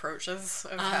different approaches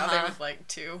of how they would like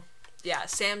to. Yeah,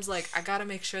 Sam's like, I gotta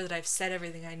make sure that I've said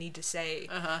everything I need to say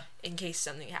in case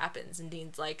something happens. And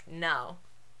Dean's like, no.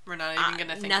 We're not even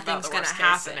gonna think about the worst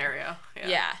case scenario.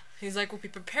 Yeah. He's like, we'll be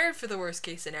prepared for the worst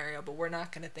case scenario, but we're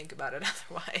not gonna think about it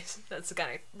otherwise. That's the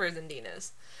kind of person Dean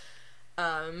is.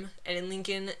 And in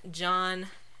Lincoln, John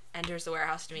enters the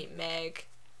warehouse to meet Meg.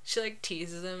 She, like,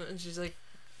 teases him, and she's, like,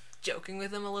 joking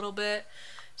with him a little bit.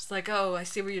 She's like, oh, I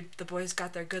see where the boys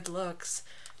got their good looks,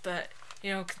 but...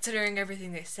 you know, considering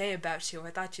everything they say about you, I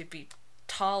thought you'd be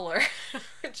taller.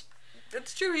 Which,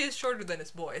 it's true, he is shorter than his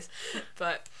boys.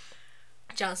 But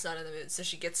John's not in the mood, so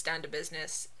she gets down to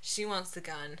business. She wants the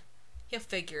gun. He'll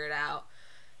figure it out.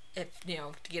 If, you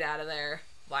know, to get out of there.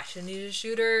 Why shouldn't he just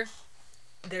shoot her?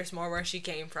 There's more where she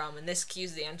came from, and this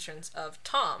cues the entrance of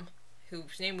Tom,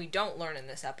 whose name we don't learn in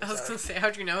this episode. I was gonna say,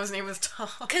 how'd you know his name was Tom?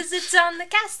 Because it's on the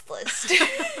cast list.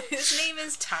 His name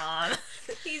is Tom.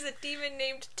 He's a demon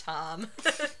named Tom.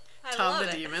 Tom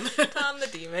the Demon. Tom the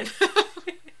Demon. I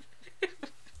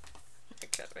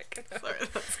gotta make it up. Sorry,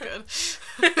 that's good.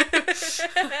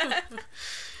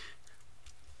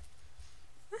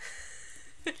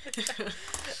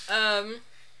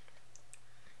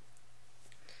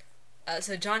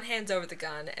 So John hands over the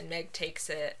gun, and Meg takes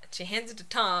it. She hands it to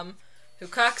Tom, who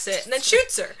cocks it, and then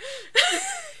shoots her.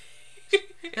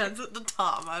 Hands it to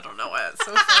Tom. I don't know why that's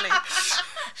so funny.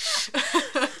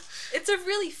 It's a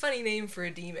really funny name for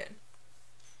a demon.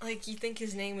 Like, you think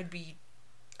his name would be...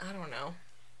 I don't know.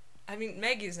 I mean,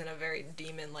 Meg isn't a very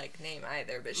demon-like name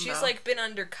either, but she's, like, been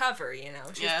undercover, you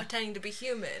know? She's pretending to be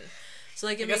human. So,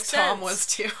 like, it makes sense. Tom was,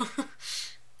 too.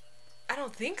 I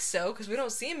don't think so, because we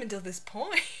don't see him until this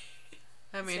point.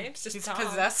 I mean, he's Tom.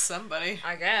 possessed somebody.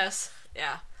 I guess.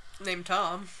 Yeah. Named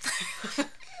Tom.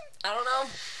 I don't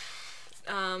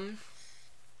know.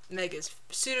 Meg is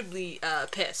suitably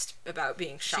pissed about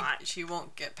being shot. She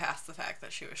won't get past the fact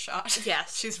that she was shot.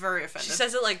 Yes. She's very offended. She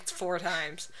says it like 4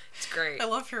 times. It's great. I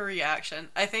love her reaction.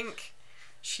 I think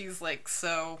she's like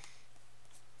so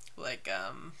like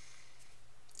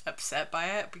upset by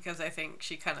it because I think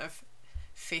she kind of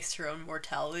faced her own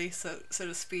mortality, so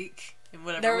to speak. In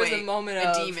whatever there was way a moment a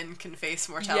of, demon can face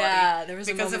mortality. Yeah, there was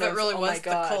because a moment if it really of, was oh my the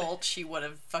God. cult, she would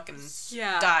have fucking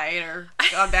Yeah. died or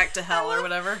gone back to hell or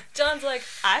whatever. John's like,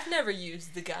 I've never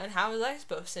used the gun. How was I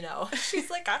supposed to know? She's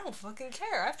like, I don't fucking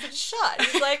care. I've been shot.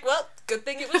 He's like, well, good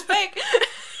thing it was fake.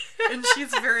 And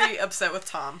she's very upset with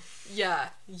Tom. Yeah.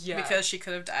 Because she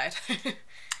could have died.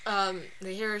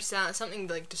 They hear a sound. Something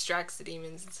like distracts the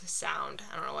demons. It's a sound.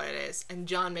 I don't know what it is. And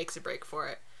John makes a break for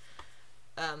it.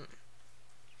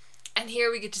 And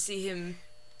here we get to see him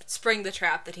spring the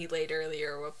trap that he laid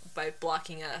earlier by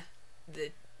blocking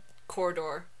the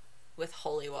corridor with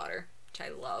holy water, which I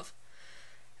love.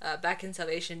 Back in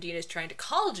Salvation, Dean is trying to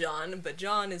call John, but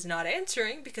John is not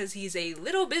answering because he's a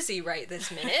little busy right this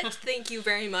minute. Thank you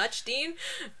very much, Dean.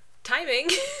 Timing.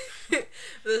 This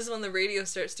is when the radio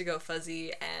starts to go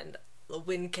fuzzy and the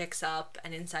wind kicks up,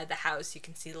 and inside the house you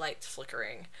can see lights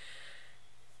flickering.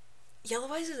 Yellow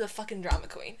Eyes is a fucking drama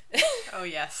queen. Oh,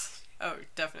 yes. Oh,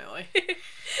 definitely.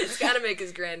 He's gotta make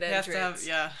his grand entrance. He has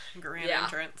to have, grand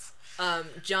entrance.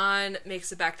 John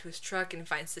makes it back to his truck and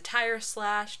finds the tire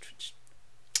slashed, which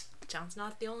John's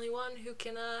not the only one who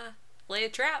can lay a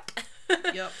trap.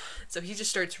 Yep. So he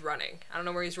just starts running. I don't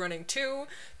know where he's running to,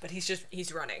 but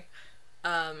he's running.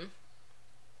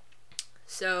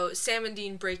 So Sam and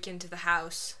Dean break into the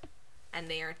house, and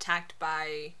they are attacked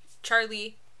by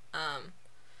Charlie,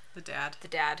 the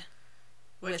dad.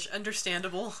 Which,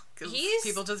 understandable, because He's-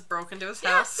 people just broke into his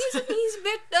Yeah, house. he's a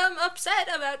bit upset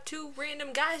about two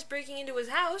random guys breaking into his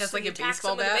house. He has, like, He a attacks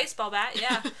baseball them with bat? a baseball bat,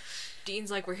 yeah.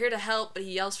 Dean's like, we're here to help, but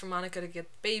he yells for Monica to get the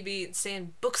baby, and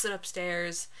Sam books it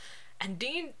upstairs, and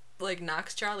Dean, like,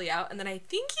 knocks Charlie out, and then I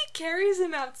think he carries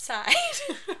him outside.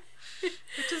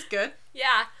 Which is good.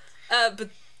 Yeah. But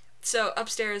so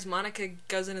upstairs, Monica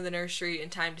goes into the nursery in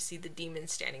time to see the demon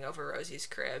standing over Rosie's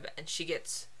crib, and she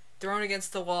gets thrown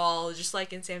against the wall, just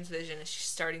like in Sam's vision, and she's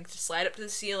starting to slide up to the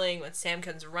ceiling when Sam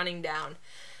comes running down,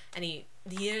 and I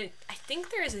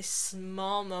think there is a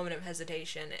small moment of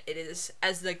hesitation. It is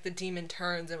as like the demon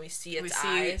turns and we see its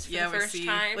eyes for the first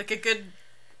time. Like a good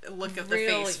look of the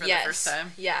Real- face for yes. the first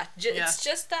time. Yeah, Yeah. it's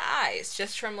just the eyes,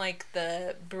 just from like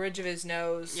the bridge of his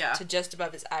nose Yeah. to just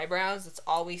above his eyebrows. That's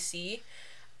all we see.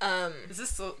 Is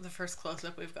this the first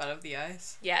close-up we've got of the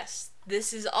eyes? Yes,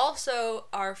 this is also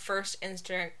our first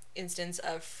instance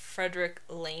of Frederick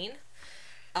Lane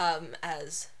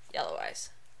as Yellow Eyes.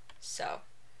 So,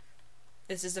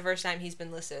 this is the first time he's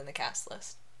been listed in the cast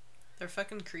list. They're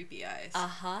fucking creepy eyes.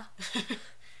 Uh-huh.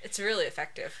 It's really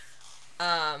effective.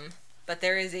 But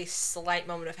there is a slight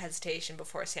moment of hesitation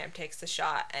before Sam takes the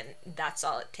shot, and that's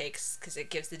all it takes, because it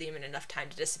gives the demon enough time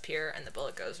to disappear, and the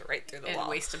bullet goes right through the And wall.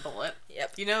 waste a bullet.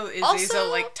 Yep. You know, Azazel, Also-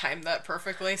 like, timed that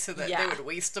perfectly so that Yeah. they would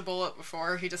waste a bullet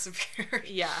before he disappeared.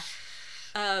 Yeah.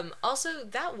 Also,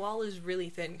 that wall is really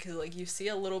thin, because, like, you see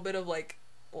a little bit of, like,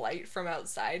 light from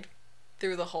outside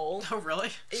through the hole. Oh,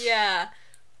 really? Yeah.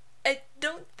 I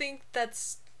don't think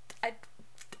that's...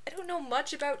 I don't know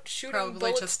much about shooting Probably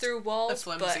bullets just through A walls,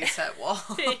 flimsy but... set wall.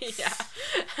 yeah.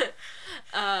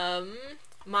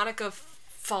 Monica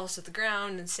falls to the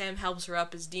ground, and Sam helps her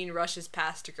up as Dean rushes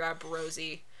past to grab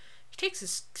Rosie. He takes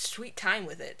his sweet time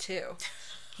with it, too.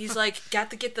 He's like, got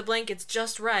to get the blankets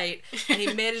just right, and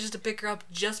he manages to pick her up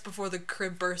just before the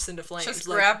crib bursts into flames. Just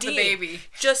Like, grab the "Dean, baby."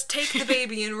 Just take the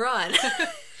baby and run.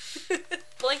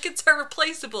 Blankets are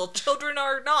replaceable. Children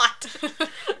are not.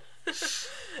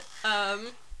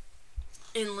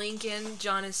 In Lincoln,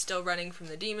 John is still running from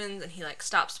the demons, and he, like,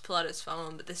 stops to pull out his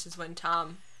phone, but this is when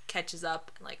Tom catches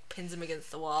up and, like, pins him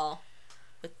against the wall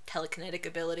with telekinetic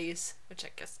abilities, which I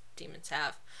guess demons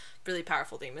have. Really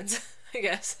powerful demons, I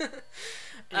guess.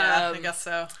 Yeah, I guess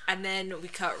so. And then we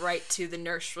cut right to the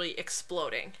nursery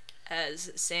exploding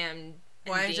as Sam and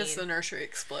Why Dean... does the nursery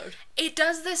explode? It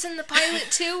does this in the pilot,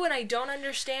 too, and I don't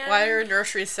understand. Why are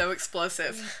nurseries so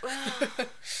explosive?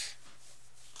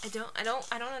 I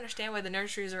don't understand why the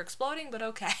nurseries are exploding, but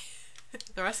okay.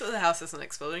 The rest of the house isn't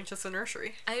exploding, just the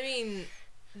nursery. I mean,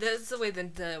 that's the way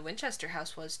the Winchester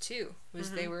house was too.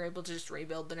 They were able to just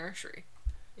rebuild the nursery,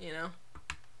 you know.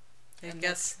 I And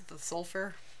guess the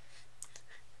sulfur.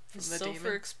 Is the sulfur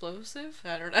demon? explosive?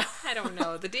 I don't know. I don't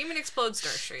know. The demon explodes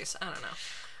nurseries. I don't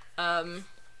know.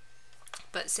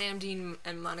 But Sam, Dean,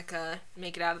 and Monica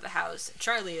make it out of the house.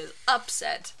 Charlie is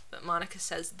upset, but Monica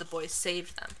says that the boys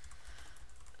saved them.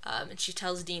 And she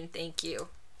tells Dean thank you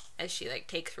as she, like,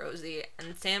 takes Rosie.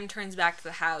 And Sam turns back to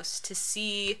the house to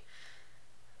see...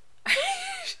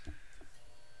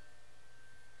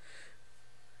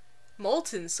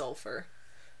 molten sulfur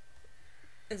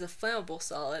is a flammable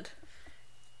solid.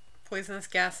 Poisonous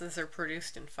gases are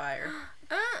produced in fire.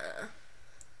 Ah.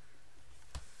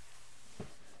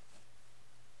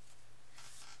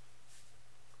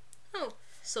 Oh,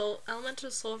 so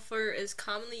elemental sulfur is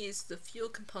commonly used as a fuel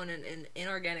component in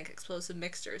inorganic explosive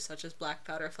mixtures such as black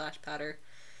powder, flash powder.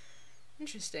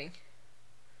 Interesting.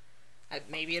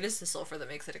 Maybe it is the sulfur that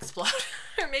makes it explode,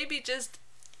 or maybe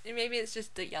it's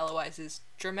just that Yellow Eyes is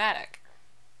dramatic.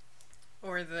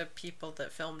 Or the people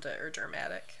that filmed it are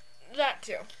dramatic. That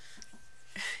too.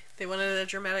 They wanted a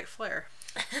dramatic flair.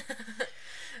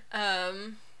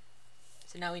 So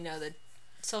now we know that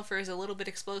sulfur is a little bit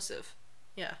explosive.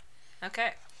 Yeah.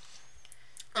 Okay.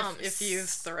 If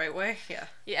used the right way, yeah.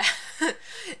 Yeah.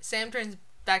 Sam turns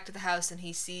back to the house and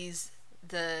he sees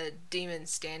the demon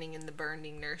standing in the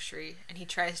burning nursery, and he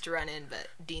tries to run in, but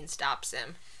Dean stops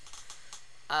him.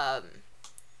 And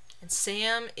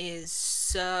Sam is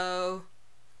so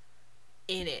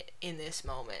in it in this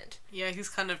moment. Yeah, he's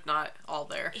kind of not all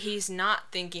there. He's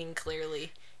not thinking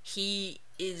clearly. He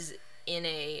is in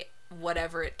a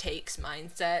whatever it takes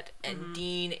mindset, and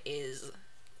Dean is...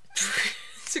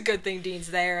 It's a good thing Dean's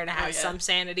there and has some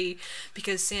sanity,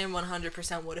 because Sam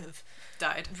 100% would have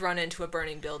Died. run into a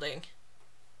burning building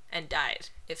and died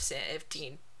if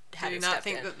Dean Do hadn't you not stepped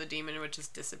think in. that the demon would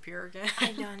just disappear again?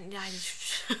 I don't.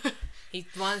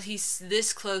 He's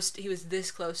this close. He was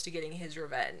this close to getting his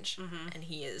revenge, and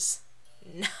he is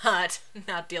not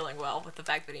dealing well with the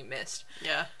fact that he missed.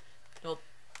 Yeah. Well,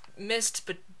 missed,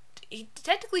 but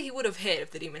technically he would have hit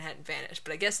if the demon hadn't vanished,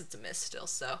 but I guess it's a miss still.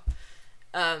 So,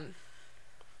 I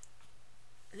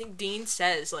think Dean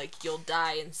says like you'll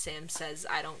die, and Sam says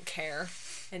I don't care,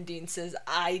 and Dean says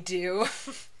I do.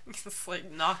 Just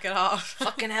like knock it off.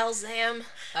 Fucking hell, Sam.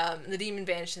 The demon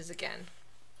vanishes again.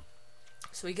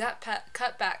 So we got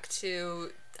cut back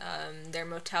to their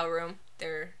motel room.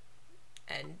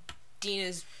 And Dean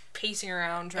is pacing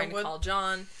around trying to call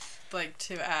John. Like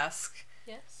to ask.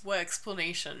 Yes. What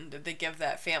explanation did they give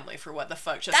that family for what the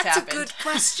fuck just happened? That's a good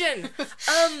question.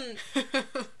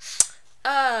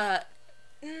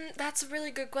 That's a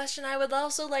really good question. I would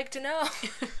also like to know.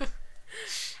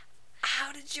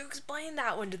 How did you explain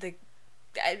that one to the...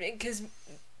 Because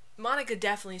Monica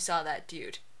definitely saw that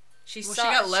dude. She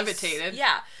got levitated.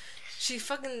 Yeah. She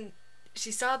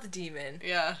saw the demon.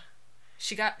 Yeah.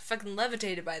 She got fucking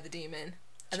levitated by the demon.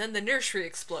 And then the nursery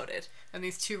exploded. And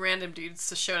these two random dudes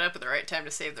just showed up at the right time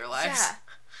to save their lives. Yeah.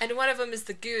 And one of them is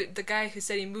the guy who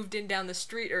said he moved in down the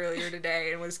street earlier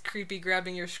today and was creepy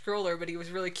grabbing your stroller, but he was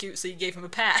really cute, so you gave him a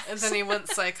pass. And then he went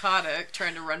psychotic,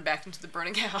 trying to run back into the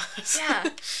burning house.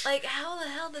 Yeah. Like, how the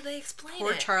hell did they explain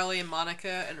Poor it? Charlie and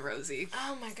Monica and Rosie.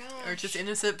 Oh my gosh. Are just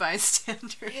innocent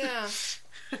bystanders. Yeah.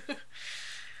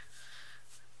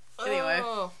 Anyway.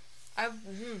 Oh, I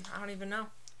don't even know.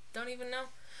 Don't even know.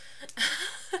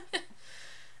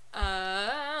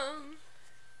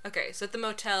 Okay, so at the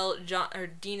motel,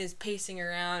 Dean is pacing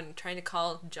around trying to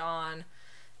call John.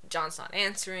 John's not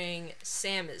answering.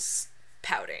 Sam is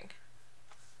pouting.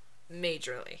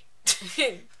 Majorly.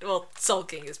 Well,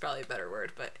 sulking is probably a better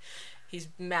word, but he's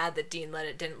mad that Dean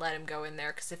didn't let him go in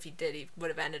there, because if he did, he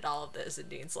would have ended all of this, and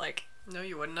Dean's like... No,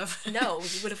 you wouldn't have. No,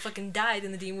 you would have fucking died,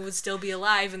 and the demon would still be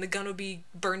alive, and the gun would be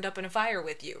burned up in a fire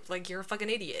with you. Like, you're a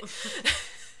fucking idiot.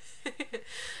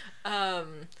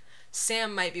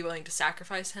 Sam might be willing to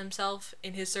sacrifice himself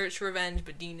in his search for revenge,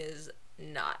 but Dean is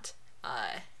not.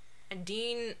 And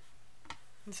Dean...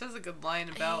 He says a good line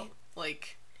about,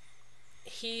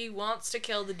 he wants to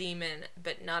kill the demon,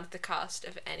 but not at the cost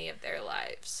of any of their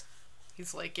lives.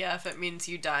 He's like, yeah, if it means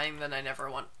you dying, then I never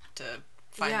want to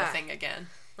find the thing again.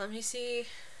 Let me see.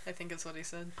 I think is what he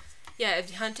said. Yeah,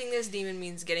 if hunting this demon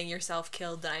means getting yourself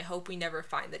killed, then I hope we never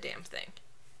find the damn thing.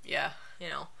 Yeah. You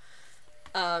know?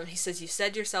 He says, you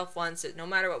said yourself once that no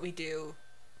matter what we do,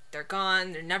 they're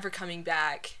gone, they're never coming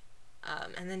back.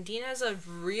 And then Dean has a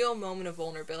real moment of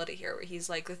vulnerability here, where he's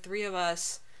like, the three of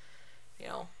us, you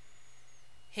know,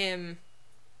 him,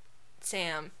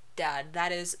 Sam, Dad,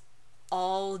 that is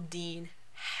all Dean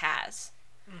has.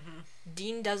 Mm-hmm.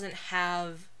 Dean doesn't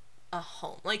have a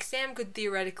home. Like, Sam could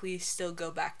theoretically still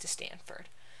go back to Stanford,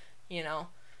 you know?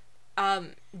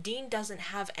 Dean doesn't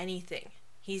have anything.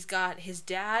 He's got his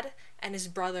dad and his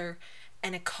brother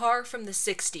and a car from the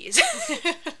 60s.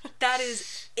 That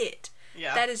is it.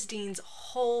 Yeah. That is Dean's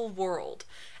whole world.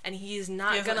 And he is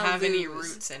not he doesn't gonna have lose any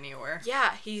roots anywhere.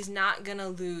 Yeah, he's not gonna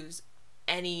lose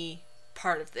any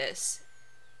part of this,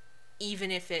 even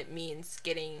if it means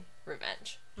getting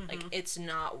revenge. Mm-hmm. Like, it's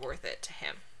not worth it to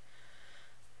him.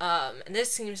 And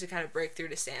this seems to kind of break through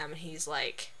to Sam, and he's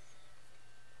like,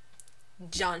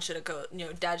 Dad should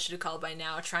have called by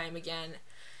now, try him again.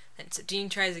 And so Dean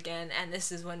tries again, and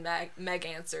this is when Meg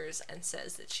answers and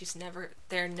says that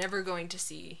they're never going to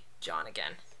see John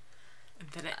again. And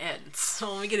then it ends.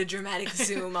 So we get a dramatic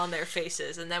zoom on their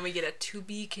faces, and then we get a to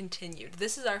be continued.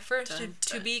 This is our first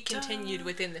to be continued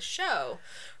within the show,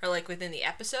 or like within the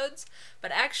episodes.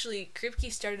 But actually,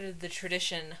 Kripke started the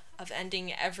tradition of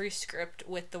ending every script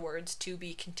with the words to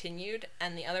be continued,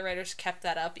 and the other writers kept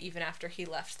that up even after he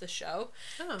left the show.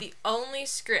 Oh. The only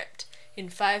script in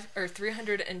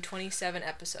 327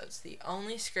 episodes, the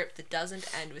only script that doesn't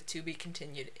end with to be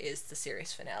continued is the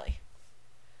series finale.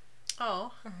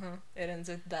 Oh. Uh-huh. It ends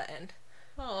at the end.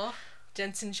 Oh.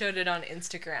 Jensen showed it on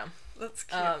Instagram. That's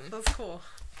cute. That's cool.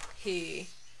 He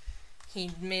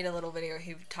made a little video where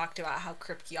he talked about how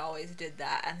Kripke always did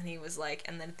that, and he was like,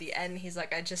 and then at the end he's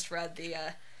like, I just read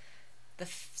the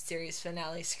series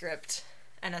finale script,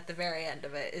 and at the very end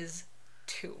of it is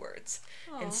 2 words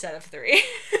instead of 3.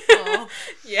 Oh.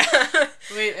 Yeah.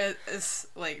 Wait, is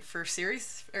like for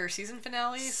series or season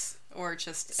finales, or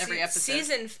just every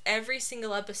episode? Every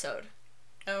single episode.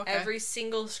 Oh, okay. Every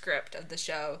single script of the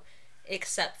show,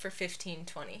 except for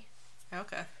 1520.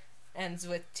 Okay. Ends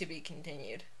with to be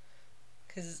continued.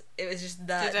 Because it was just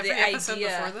the Did every the episode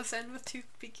idea, before this end with to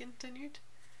be continued?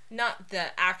 Not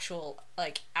the actual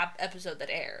episode that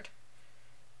aired.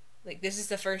 Like, this is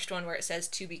the first one where it says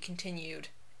to be continued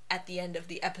at the end of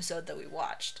the episode that we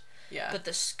watched. Yeah. But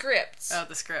the scripts. Oh,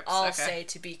 the scripts. All say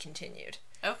to be continued.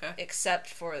 Okay. Except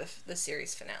for the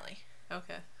series finale.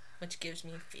 Okay. Which gives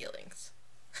me feelings.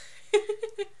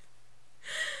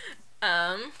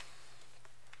 I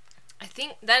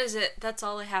think that is it. That's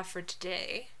all I have for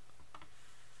today.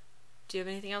 Do you have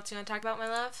anything else you want to talk about, my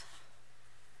love?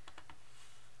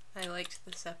 I liked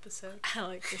this episode. I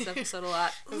like this episode a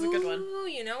lot. It was a good one. Ooh,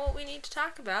 you know what we need to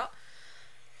talk about?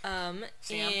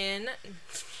 Sam.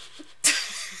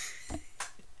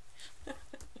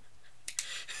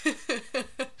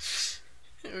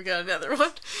 We got another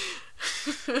one.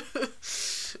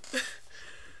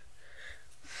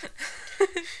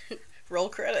 Roll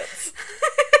credits.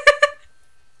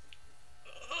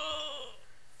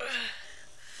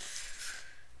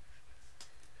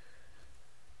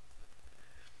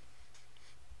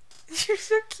 You're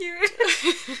so cute.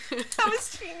 That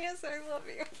was genius. I love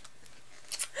you.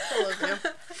 I love you.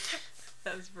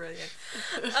 That was brilliant.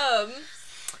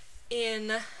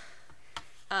 In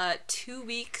 2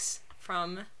 weeks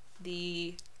from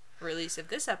the release of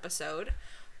this episode,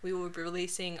 we will be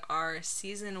releasing our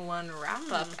season 1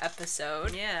 wrap-up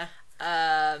episode. Yeah.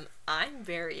 I'm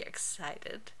very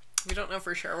excited. We don't know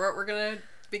for sure what we're gonna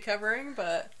be covering,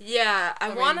 but Yeah, I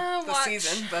want to the watch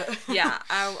season, but yeah,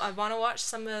 I want to watch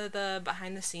some of the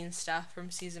behind-the-scenes stuff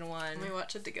from season 1. we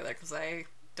watch it together because I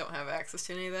don't have access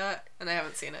to any of that, and I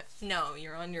haven't seen it. No,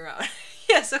 you're on your own.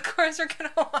 Yes, of course we're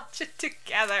gonna watch it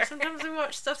together. Sometimes we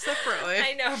watch stuff separately.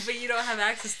 I know, but you don't have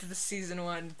access to the season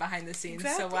 1 behind the scenes,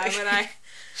 so why Exactly. would I?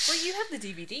 Well, you have the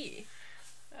DVD.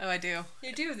 Oh, I do.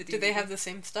 You do have the DVD. Do they have the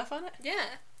same stuff on it? Yeah.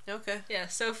 Okay. Yeah,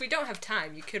 so if we don't have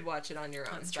time, you could watch it on your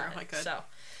own. That's true, but- I could. So,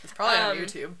 It's probably on Um,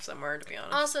 YouTube somewhere, to be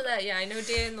honest. also that, yeah, I know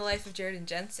Day in the Life of Jared and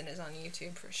Jensen is on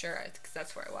YouTube for sure, because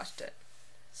that's where I watched it.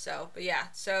 So, but yeah,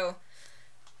 so,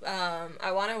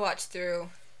 I want to watch through,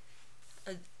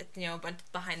 a bunch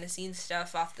of behind-the-scenes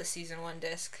stuff off the season 1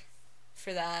 disc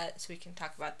for that, so we can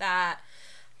talk about that.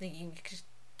 I'm thinking we could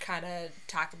kind of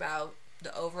talk about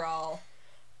the overall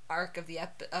arc of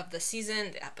the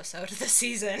season, the episode of the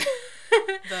season.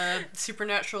 The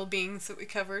supernatural beings that we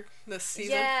covered this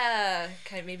season. Yeah,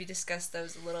 kind of maybe discuss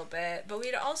those a little bit. But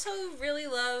we'd also really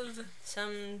love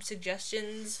some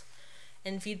suggestions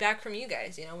and feedback from you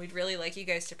guys. We'd really like you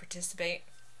guys to participate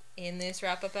in this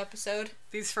wrap-up episode.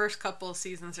 These first couple of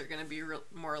seasons are going to be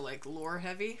more like lore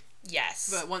heavy, Yes.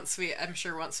 but I'm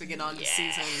sure once we get on to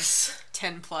season Yes.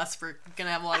 10 plus, we're going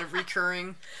to have a lot of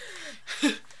recurring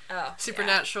Oh,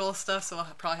 supernatural stuff, so we'll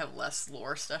probably have less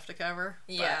lore stuff to cover.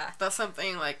 But Yeah. that's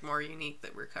something like more unique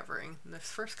that we're covering in this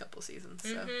first couple seasons.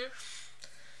 So.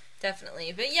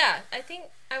 Definitely. But yeah, I think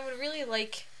I would really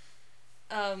like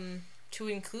to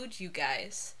include you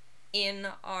guys in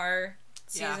our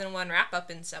Yeah. season 1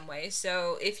 wrap-up in some way.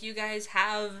 So if you guys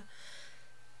have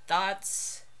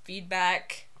thoughts,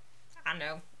 feedback, I don't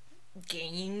know,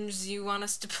 games you want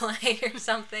us to play or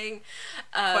something,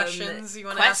 Questions you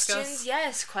wanna ask us? questions,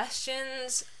 yes,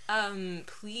 questions,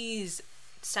 please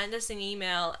send us an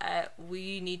email at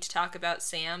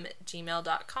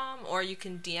weneedtotalkaboutsam@gmail.com, or you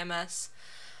can DM us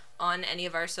on any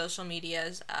of our social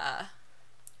medias. I'm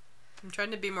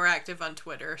trying to be more active on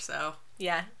Twitter, so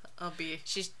Yeah,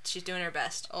 she's doing her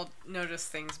best. I'll notice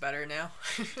things better now.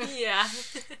 Yeah.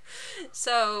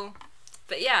 So,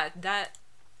 but yeah, that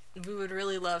we would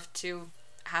really love to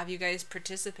have you guys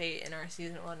participate in our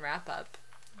season 1 wrap-up.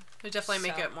 We definitely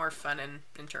make So- it more fun and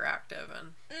interactive,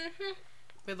 and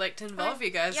we'd like to involve you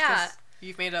guys yeah. because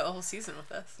you've made a whole season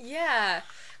with us. Yeah,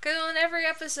 because on every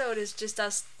episode is just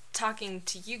us talking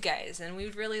to you guys, and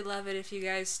we'd really love it if you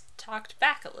guys talked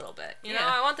back a little bit. You know,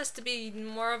 Yeah. I want this to be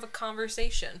more of a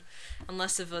conversation,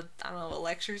 unless of a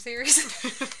lecture series.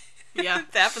 Yeah.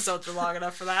 The episodes are long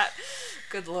enough for that.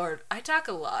 Good lord, I talk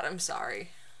a lot. I'm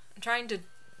sorry. I'm trying to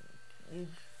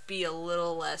be a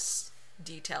little less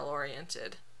detail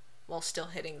oriented while still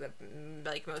hitting the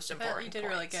most important. You did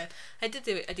really points. good. I do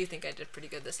think I did pretty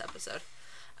good this episode.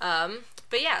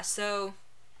 But yeah, so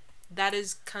that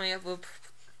is coming up with.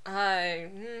 I'll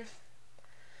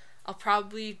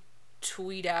probably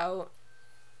tweet out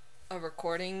a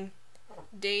recording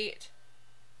date.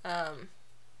 And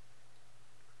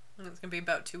it's gonna be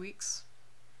about 2 weeks.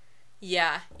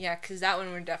 Yeah, because that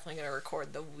one we're definitely going to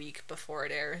record the week before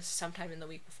it airs. Sometime in the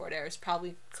week before it airs.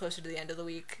 Probably closer to the end of the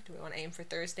week. Do we want to aim for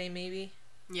Thursday, maybe?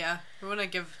 Yeah, we want to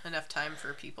give enough time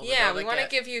for people. Yeah, to we want to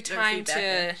give you their time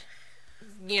feedback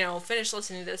to, finish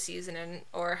listening to the season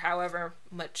or however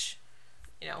much,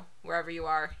 wherever you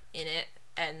are in it,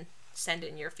 and send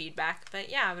in your feedback. But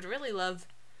yeah, I would really love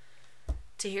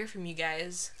to hear from you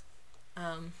guys.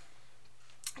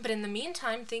 But in the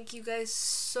meantime, thank you guys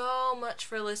so much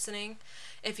for listening.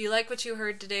 If you like what you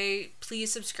heard today, please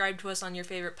subscribe to us on your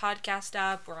favorite podcast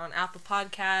app. We're on Apple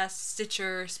Podcasts,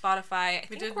 Stitcher, Spotify.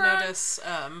 We did notice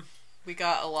we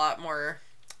got a lot more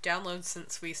downloads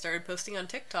since we started posting on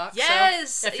TikTok.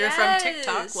 Yes! So if you're from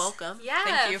TikTok, welcome. Yeah,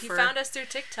 Thank you if you for found us through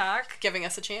TikTok. giving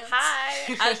us a chance.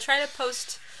 Hi! I'll try to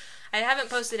post... I haven't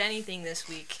posted anything this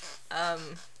week,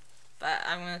 but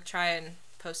I'm going to try and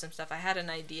post some stuff. I had an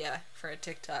idea for a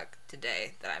TikTok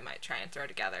today that I might try and throw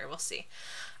together. We'll see.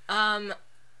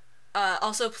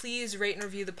 Also, please rate and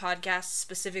review the podcast,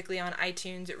 specifically on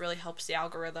iTunes. It really helps the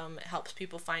algorithm. It helps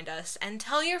people find us. And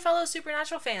tell your fellow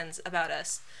Supernatural fans about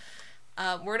us.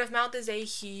 Word of mouth is a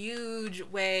huge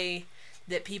way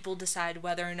that people decide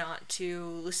whether or not to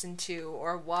listen to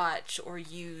or watch or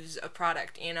use a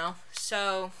product, you know?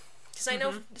 So, because I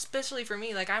know, especially for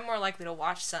me, like, I'm more likely to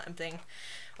watch something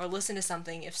or listen to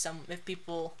something if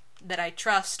people that I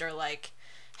trust are like,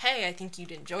 hey, I think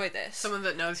you'd enjoy this. Someone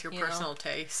that knows your personal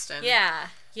taste and yeah.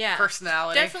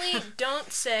 personality. Definitely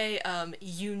don't say,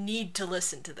 you need to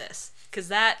listen to this. Because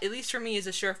that, at least for me, is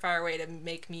a surefire way to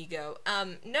make me go,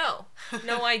 no,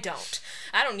 I don't.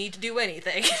 I don't need to do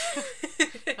anything.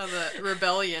 How the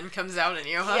rebellion comes out in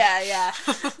you, huh? Yeah.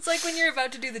 It's like when you're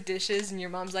about to do the dishes and your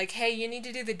mom's like, hey, you need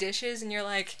to do the dishes, and you're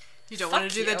like, you don't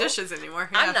want to do the dishes anymore.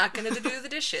 Yeah. I'm not going to do the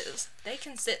dishes. They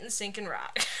can sit and sink and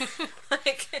rot.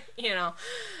 Like, you know.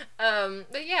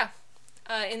 But yeah.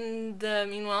 In the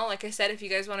meanwhile, like I said, if you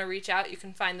guys want to reach out, you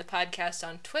can find the podcast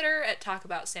on Twitter at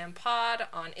TalkAboutSamPod,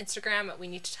 on Instagram at We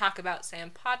Need to Talk About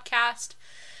Sam Podcast,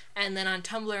 and then on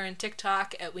Tumblr and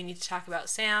TikTok at We Need to Talk About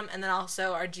Sam, and then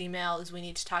also our Gmail is We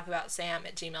Need to Talk About Sam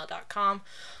at gmail.com.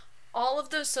 All of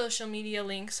those social media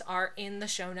links are in the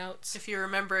show notes. If you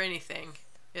remember anything,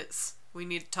 it's We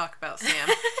Need to Talk About Sam,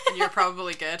 and you're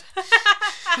probably good.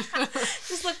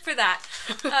 Just look for that.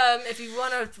 If you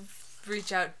want to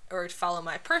reach out or follow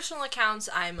my personal accounts,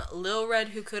 I'm Lil Red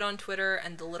Who Could on Twitter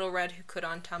and The Little Red Who Could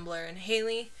on Tumblr. And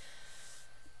Haley,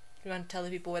 you want to tell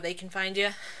the people where they can find you?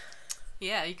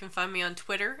 Yeah, you can find me on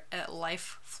Twitter at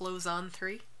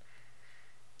LifeFlowsOn3.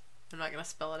 I'm not going to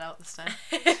spell it out this time.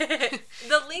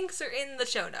 The links are in the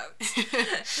show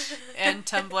notes. And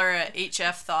Tumblr at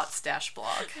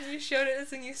HFThoughts-blog. You showed it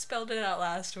us and you spelled it out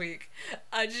last week.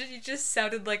 You just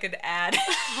sounded like an ad.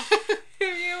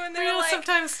 And You know,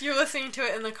 sometimes you're listening to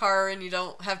it in the car and you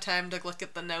don't have time to look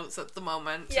at the notes at the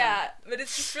moment. Yeah, but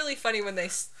it's just really funny when they...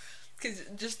 Because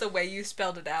just the way you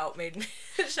spelled it out made me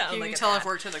sound like an ad. You can tell I've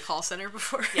worked in a call center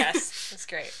before. Yes, that's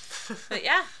great. But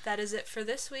yeah, that is it for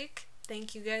this week.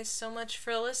 Thank you guys so much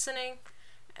for listening,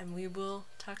 and we will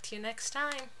talk to you next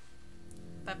time.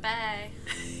 Bye-bye.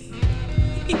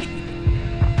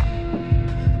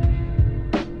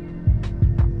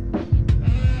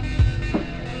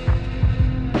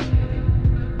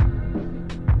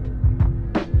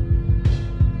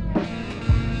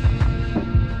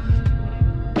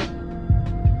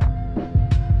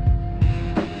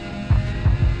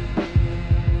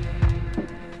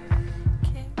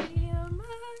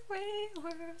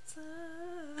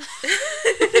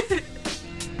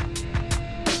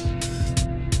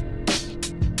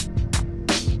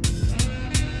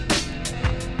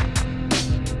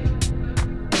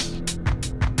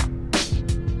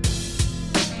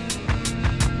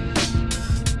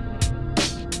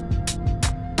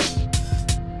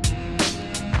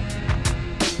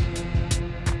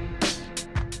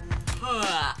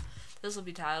 This will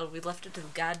be titled, We Left It to the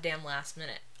Goddamn Last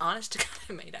Minute. Honest to God,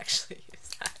 I might actually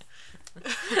use that.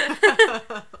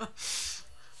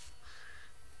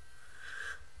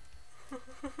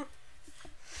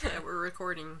 Yeah, we're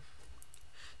recording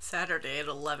Saturday at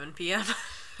 11 p.m.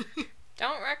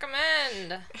 Don't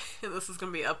recommend. This is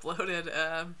going to be uploaded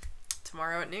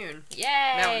tomorrow at noon.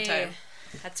 Yay! Mountain time.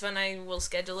 That's when I will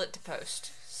schedule it to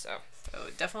post, so... Oh,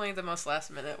 definitely the most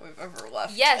last minute we've ever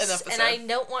left. Yes, an episode. and I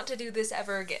don't want to do this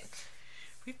ever again.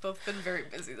 We've both been very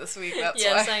busy this week, that's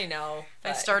yes, why. I know.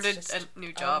 I started a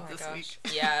new job this week.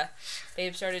 Yeah.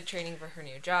 Babe started training for her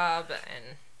new job,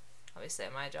 and obviously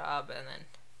at my job, and then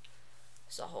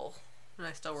it's a whole... And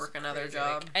I still work another crazy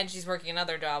job. week. And she's working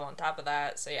another job on top of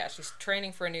that, so yeah, she's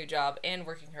training for a new job and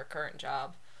working her current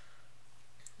job.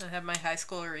 I had my high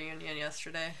school reunion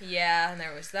yesterday. Yeah, and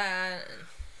there was that, and...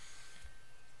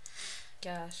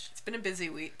 Gosh. It's been a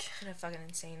busy week. It's been a fucking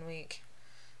insane week.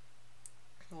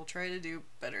 We'll try to do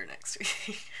better next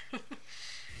week.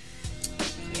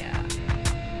 Yeah.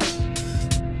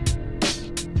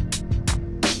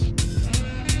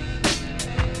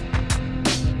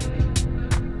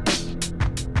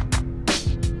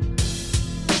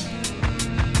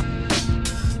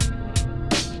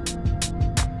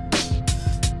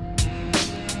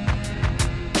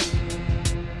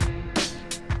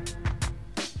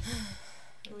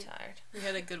 We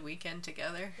had a good weekend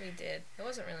together. We did. It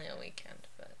wasn't really a weekend,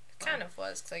 but it kind of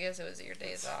was, because I guess it was your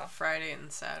days off. Friday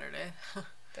and Saturday.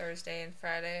 Thursday and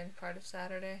Friday and part of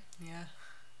Saturday. Yeah.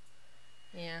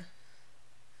 Yeah.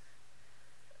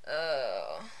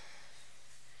 Oh.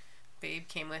 Babe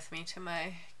came with me to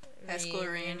my high school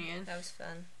reunion. That was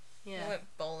fun. Yeah. We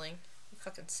went bowling. It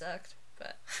fucking sucked,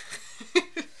 but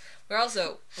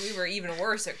we were even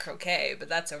worse at croquet, but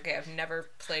that's okay. I've never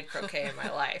played croquet in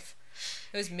my life.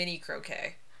 It was mini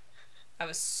croquet. I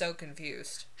was so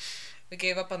confused. We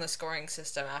gave up on the scoring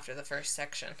system after the first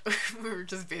section. We were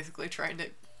just basically trying to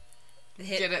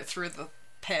get it through the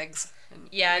pegs. And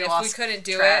yeah, and if we couldn't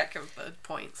do track of the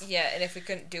points. Yeah, and if we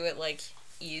couldn't do it, like,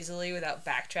 easily without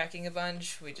backtracking a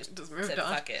bunch, we just moved said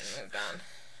on. fuck it and moved on.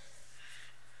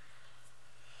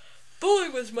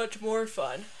 Bowling was much more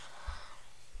fun.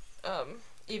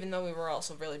 Even though we were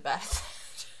also really bad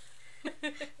at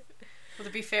it. Well,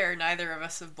 to be fair, neither of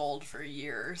us have bowled for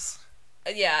years.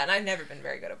 Yeah, and I've never been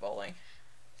very good at bowling.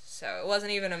 So it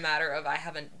wasn't even a matter of I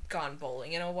haven't gone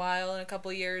bowling in a while, in a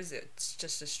couple of years. It's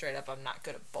just a straight up I'm not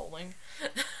good at bowling.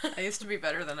 I used to be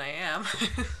better than I am.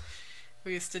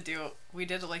 We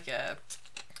did like a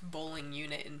bowling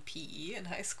unit in PE in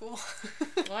high school.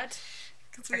 What?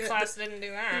 Our class didn't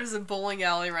do that. There was a bowling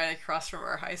alley right across from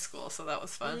our high school, so that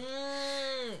was fun.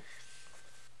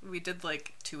 We did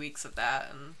like 2 weeks of that,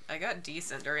 and I got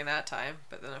decent during that time,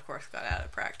 but then of course got out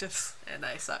of practice, and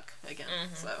I suck again,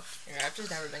 so. Yeah, I've just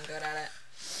never been good at it.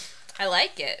 I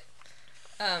like it,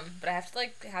 but I have to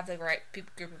like have the right group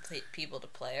of people to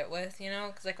play it with, you know?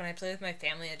 Because like when I play with my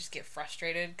family, I just get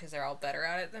frustrated because they're all better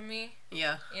at it than me.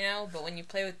 Yeah. You know? But when you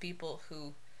play with people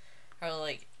who are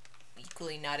like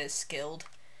equally not as skilled,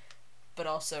 but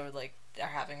also like are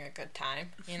having a good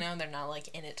time, you know? They're not like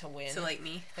in it to win. So like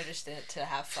me. They're just in it to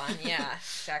have fun. Yeah,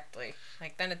 exactly.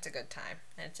 Like then it's a good time,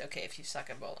 and it's okay if you suck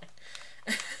at bowling.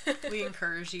 We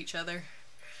encouraged each other.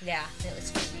 Yeah, it was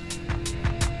fun.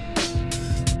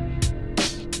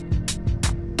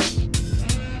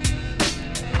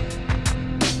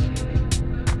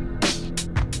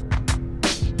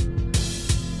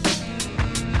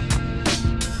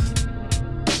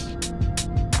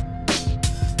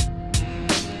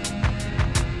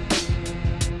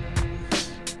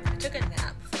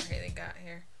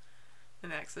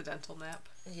 Accidental nap.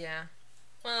 Yeah.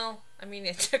 Well, I mean,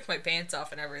 it took my pants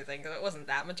off and everything, so it wasn't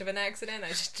that much of an accident. I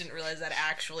just didn't realize I'd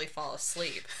actually fall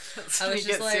asleep. That's when you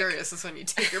get serious, is when you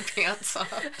take your pants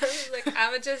off. I was like, I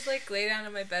would just, like, lay down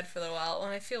in my bed for a little while,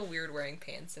 and I feel weird wearing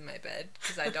pants in my bed,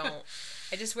 because I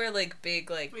just wear, like, big,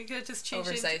 like, we could just change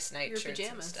oversized night shirts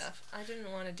pajamas. And stuff. I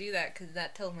didn't want to do that, because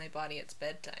that tells my body it's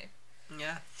bedtime.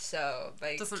 Yeah. So,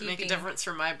 by doesn't make a difference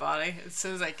for my body. As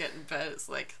soon as I get in bed, it's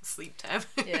like sleep time.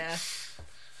 Yeah.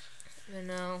 I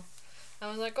know. I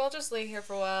was like, I'll just lay here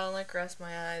for a while and like rest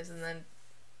my eyes, and then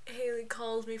Haley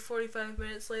calls me 45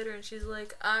 minutes later and she's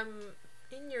like, I'm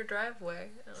in your driveway,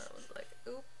 and I was like,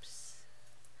 oops.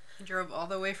 I drove all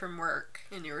the way from work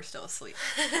and you were still asleep.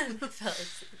 Fell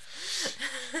asleep.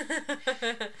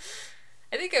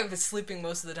 I think I was sleeping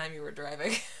most of the time you were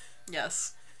driving.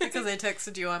 Yes. Because I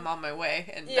texted you I'm on my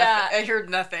way and yeah. I heard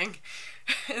nothing.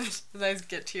 And I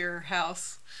get to your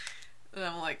house and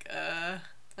I'm like,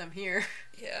 I'm here.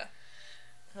 Yeah.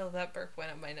 Oh, that burp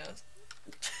went up my nose.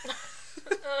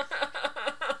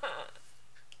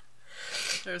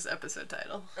 There's episode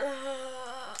title.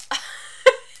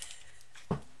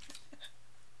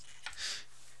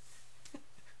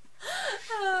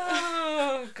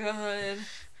 Oh, God.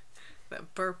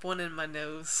 That burp went in my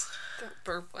nose. That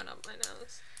burp went up my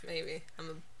nose. Maybe.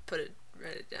 I'm gonna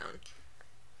write it down.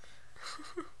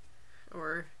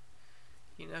 Or,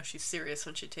 you know, she's serious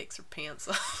when she takes her pants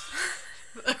off.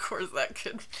 Of course, that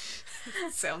could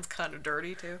sounds kind of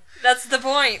dirty too. That's the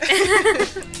point.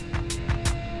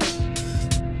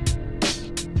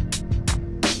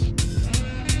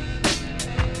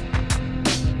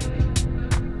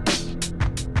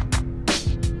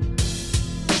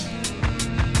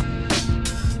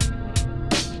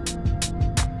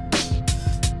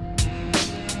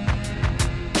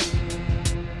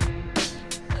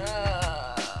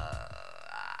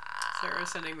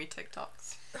 Sarah's sending me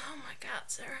TikToks. Oh my God,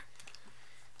 Sarah.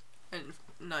 And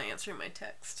not answering my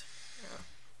text.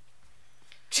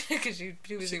 Because you're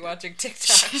too busy watching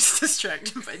TikTok. She's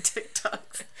distracted by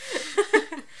TikToks.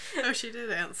 Oh, she did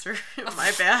answer.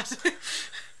 My bad.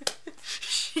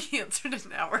 She answered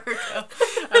an hour ago.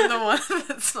 I'm the one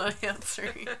that's not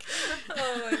answering.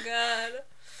 Oh my God.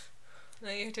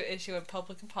 Now you have to issue a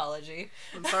public apology.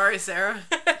 I'm sorry, Sarah.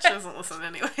 She doesn't listen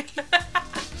anyway.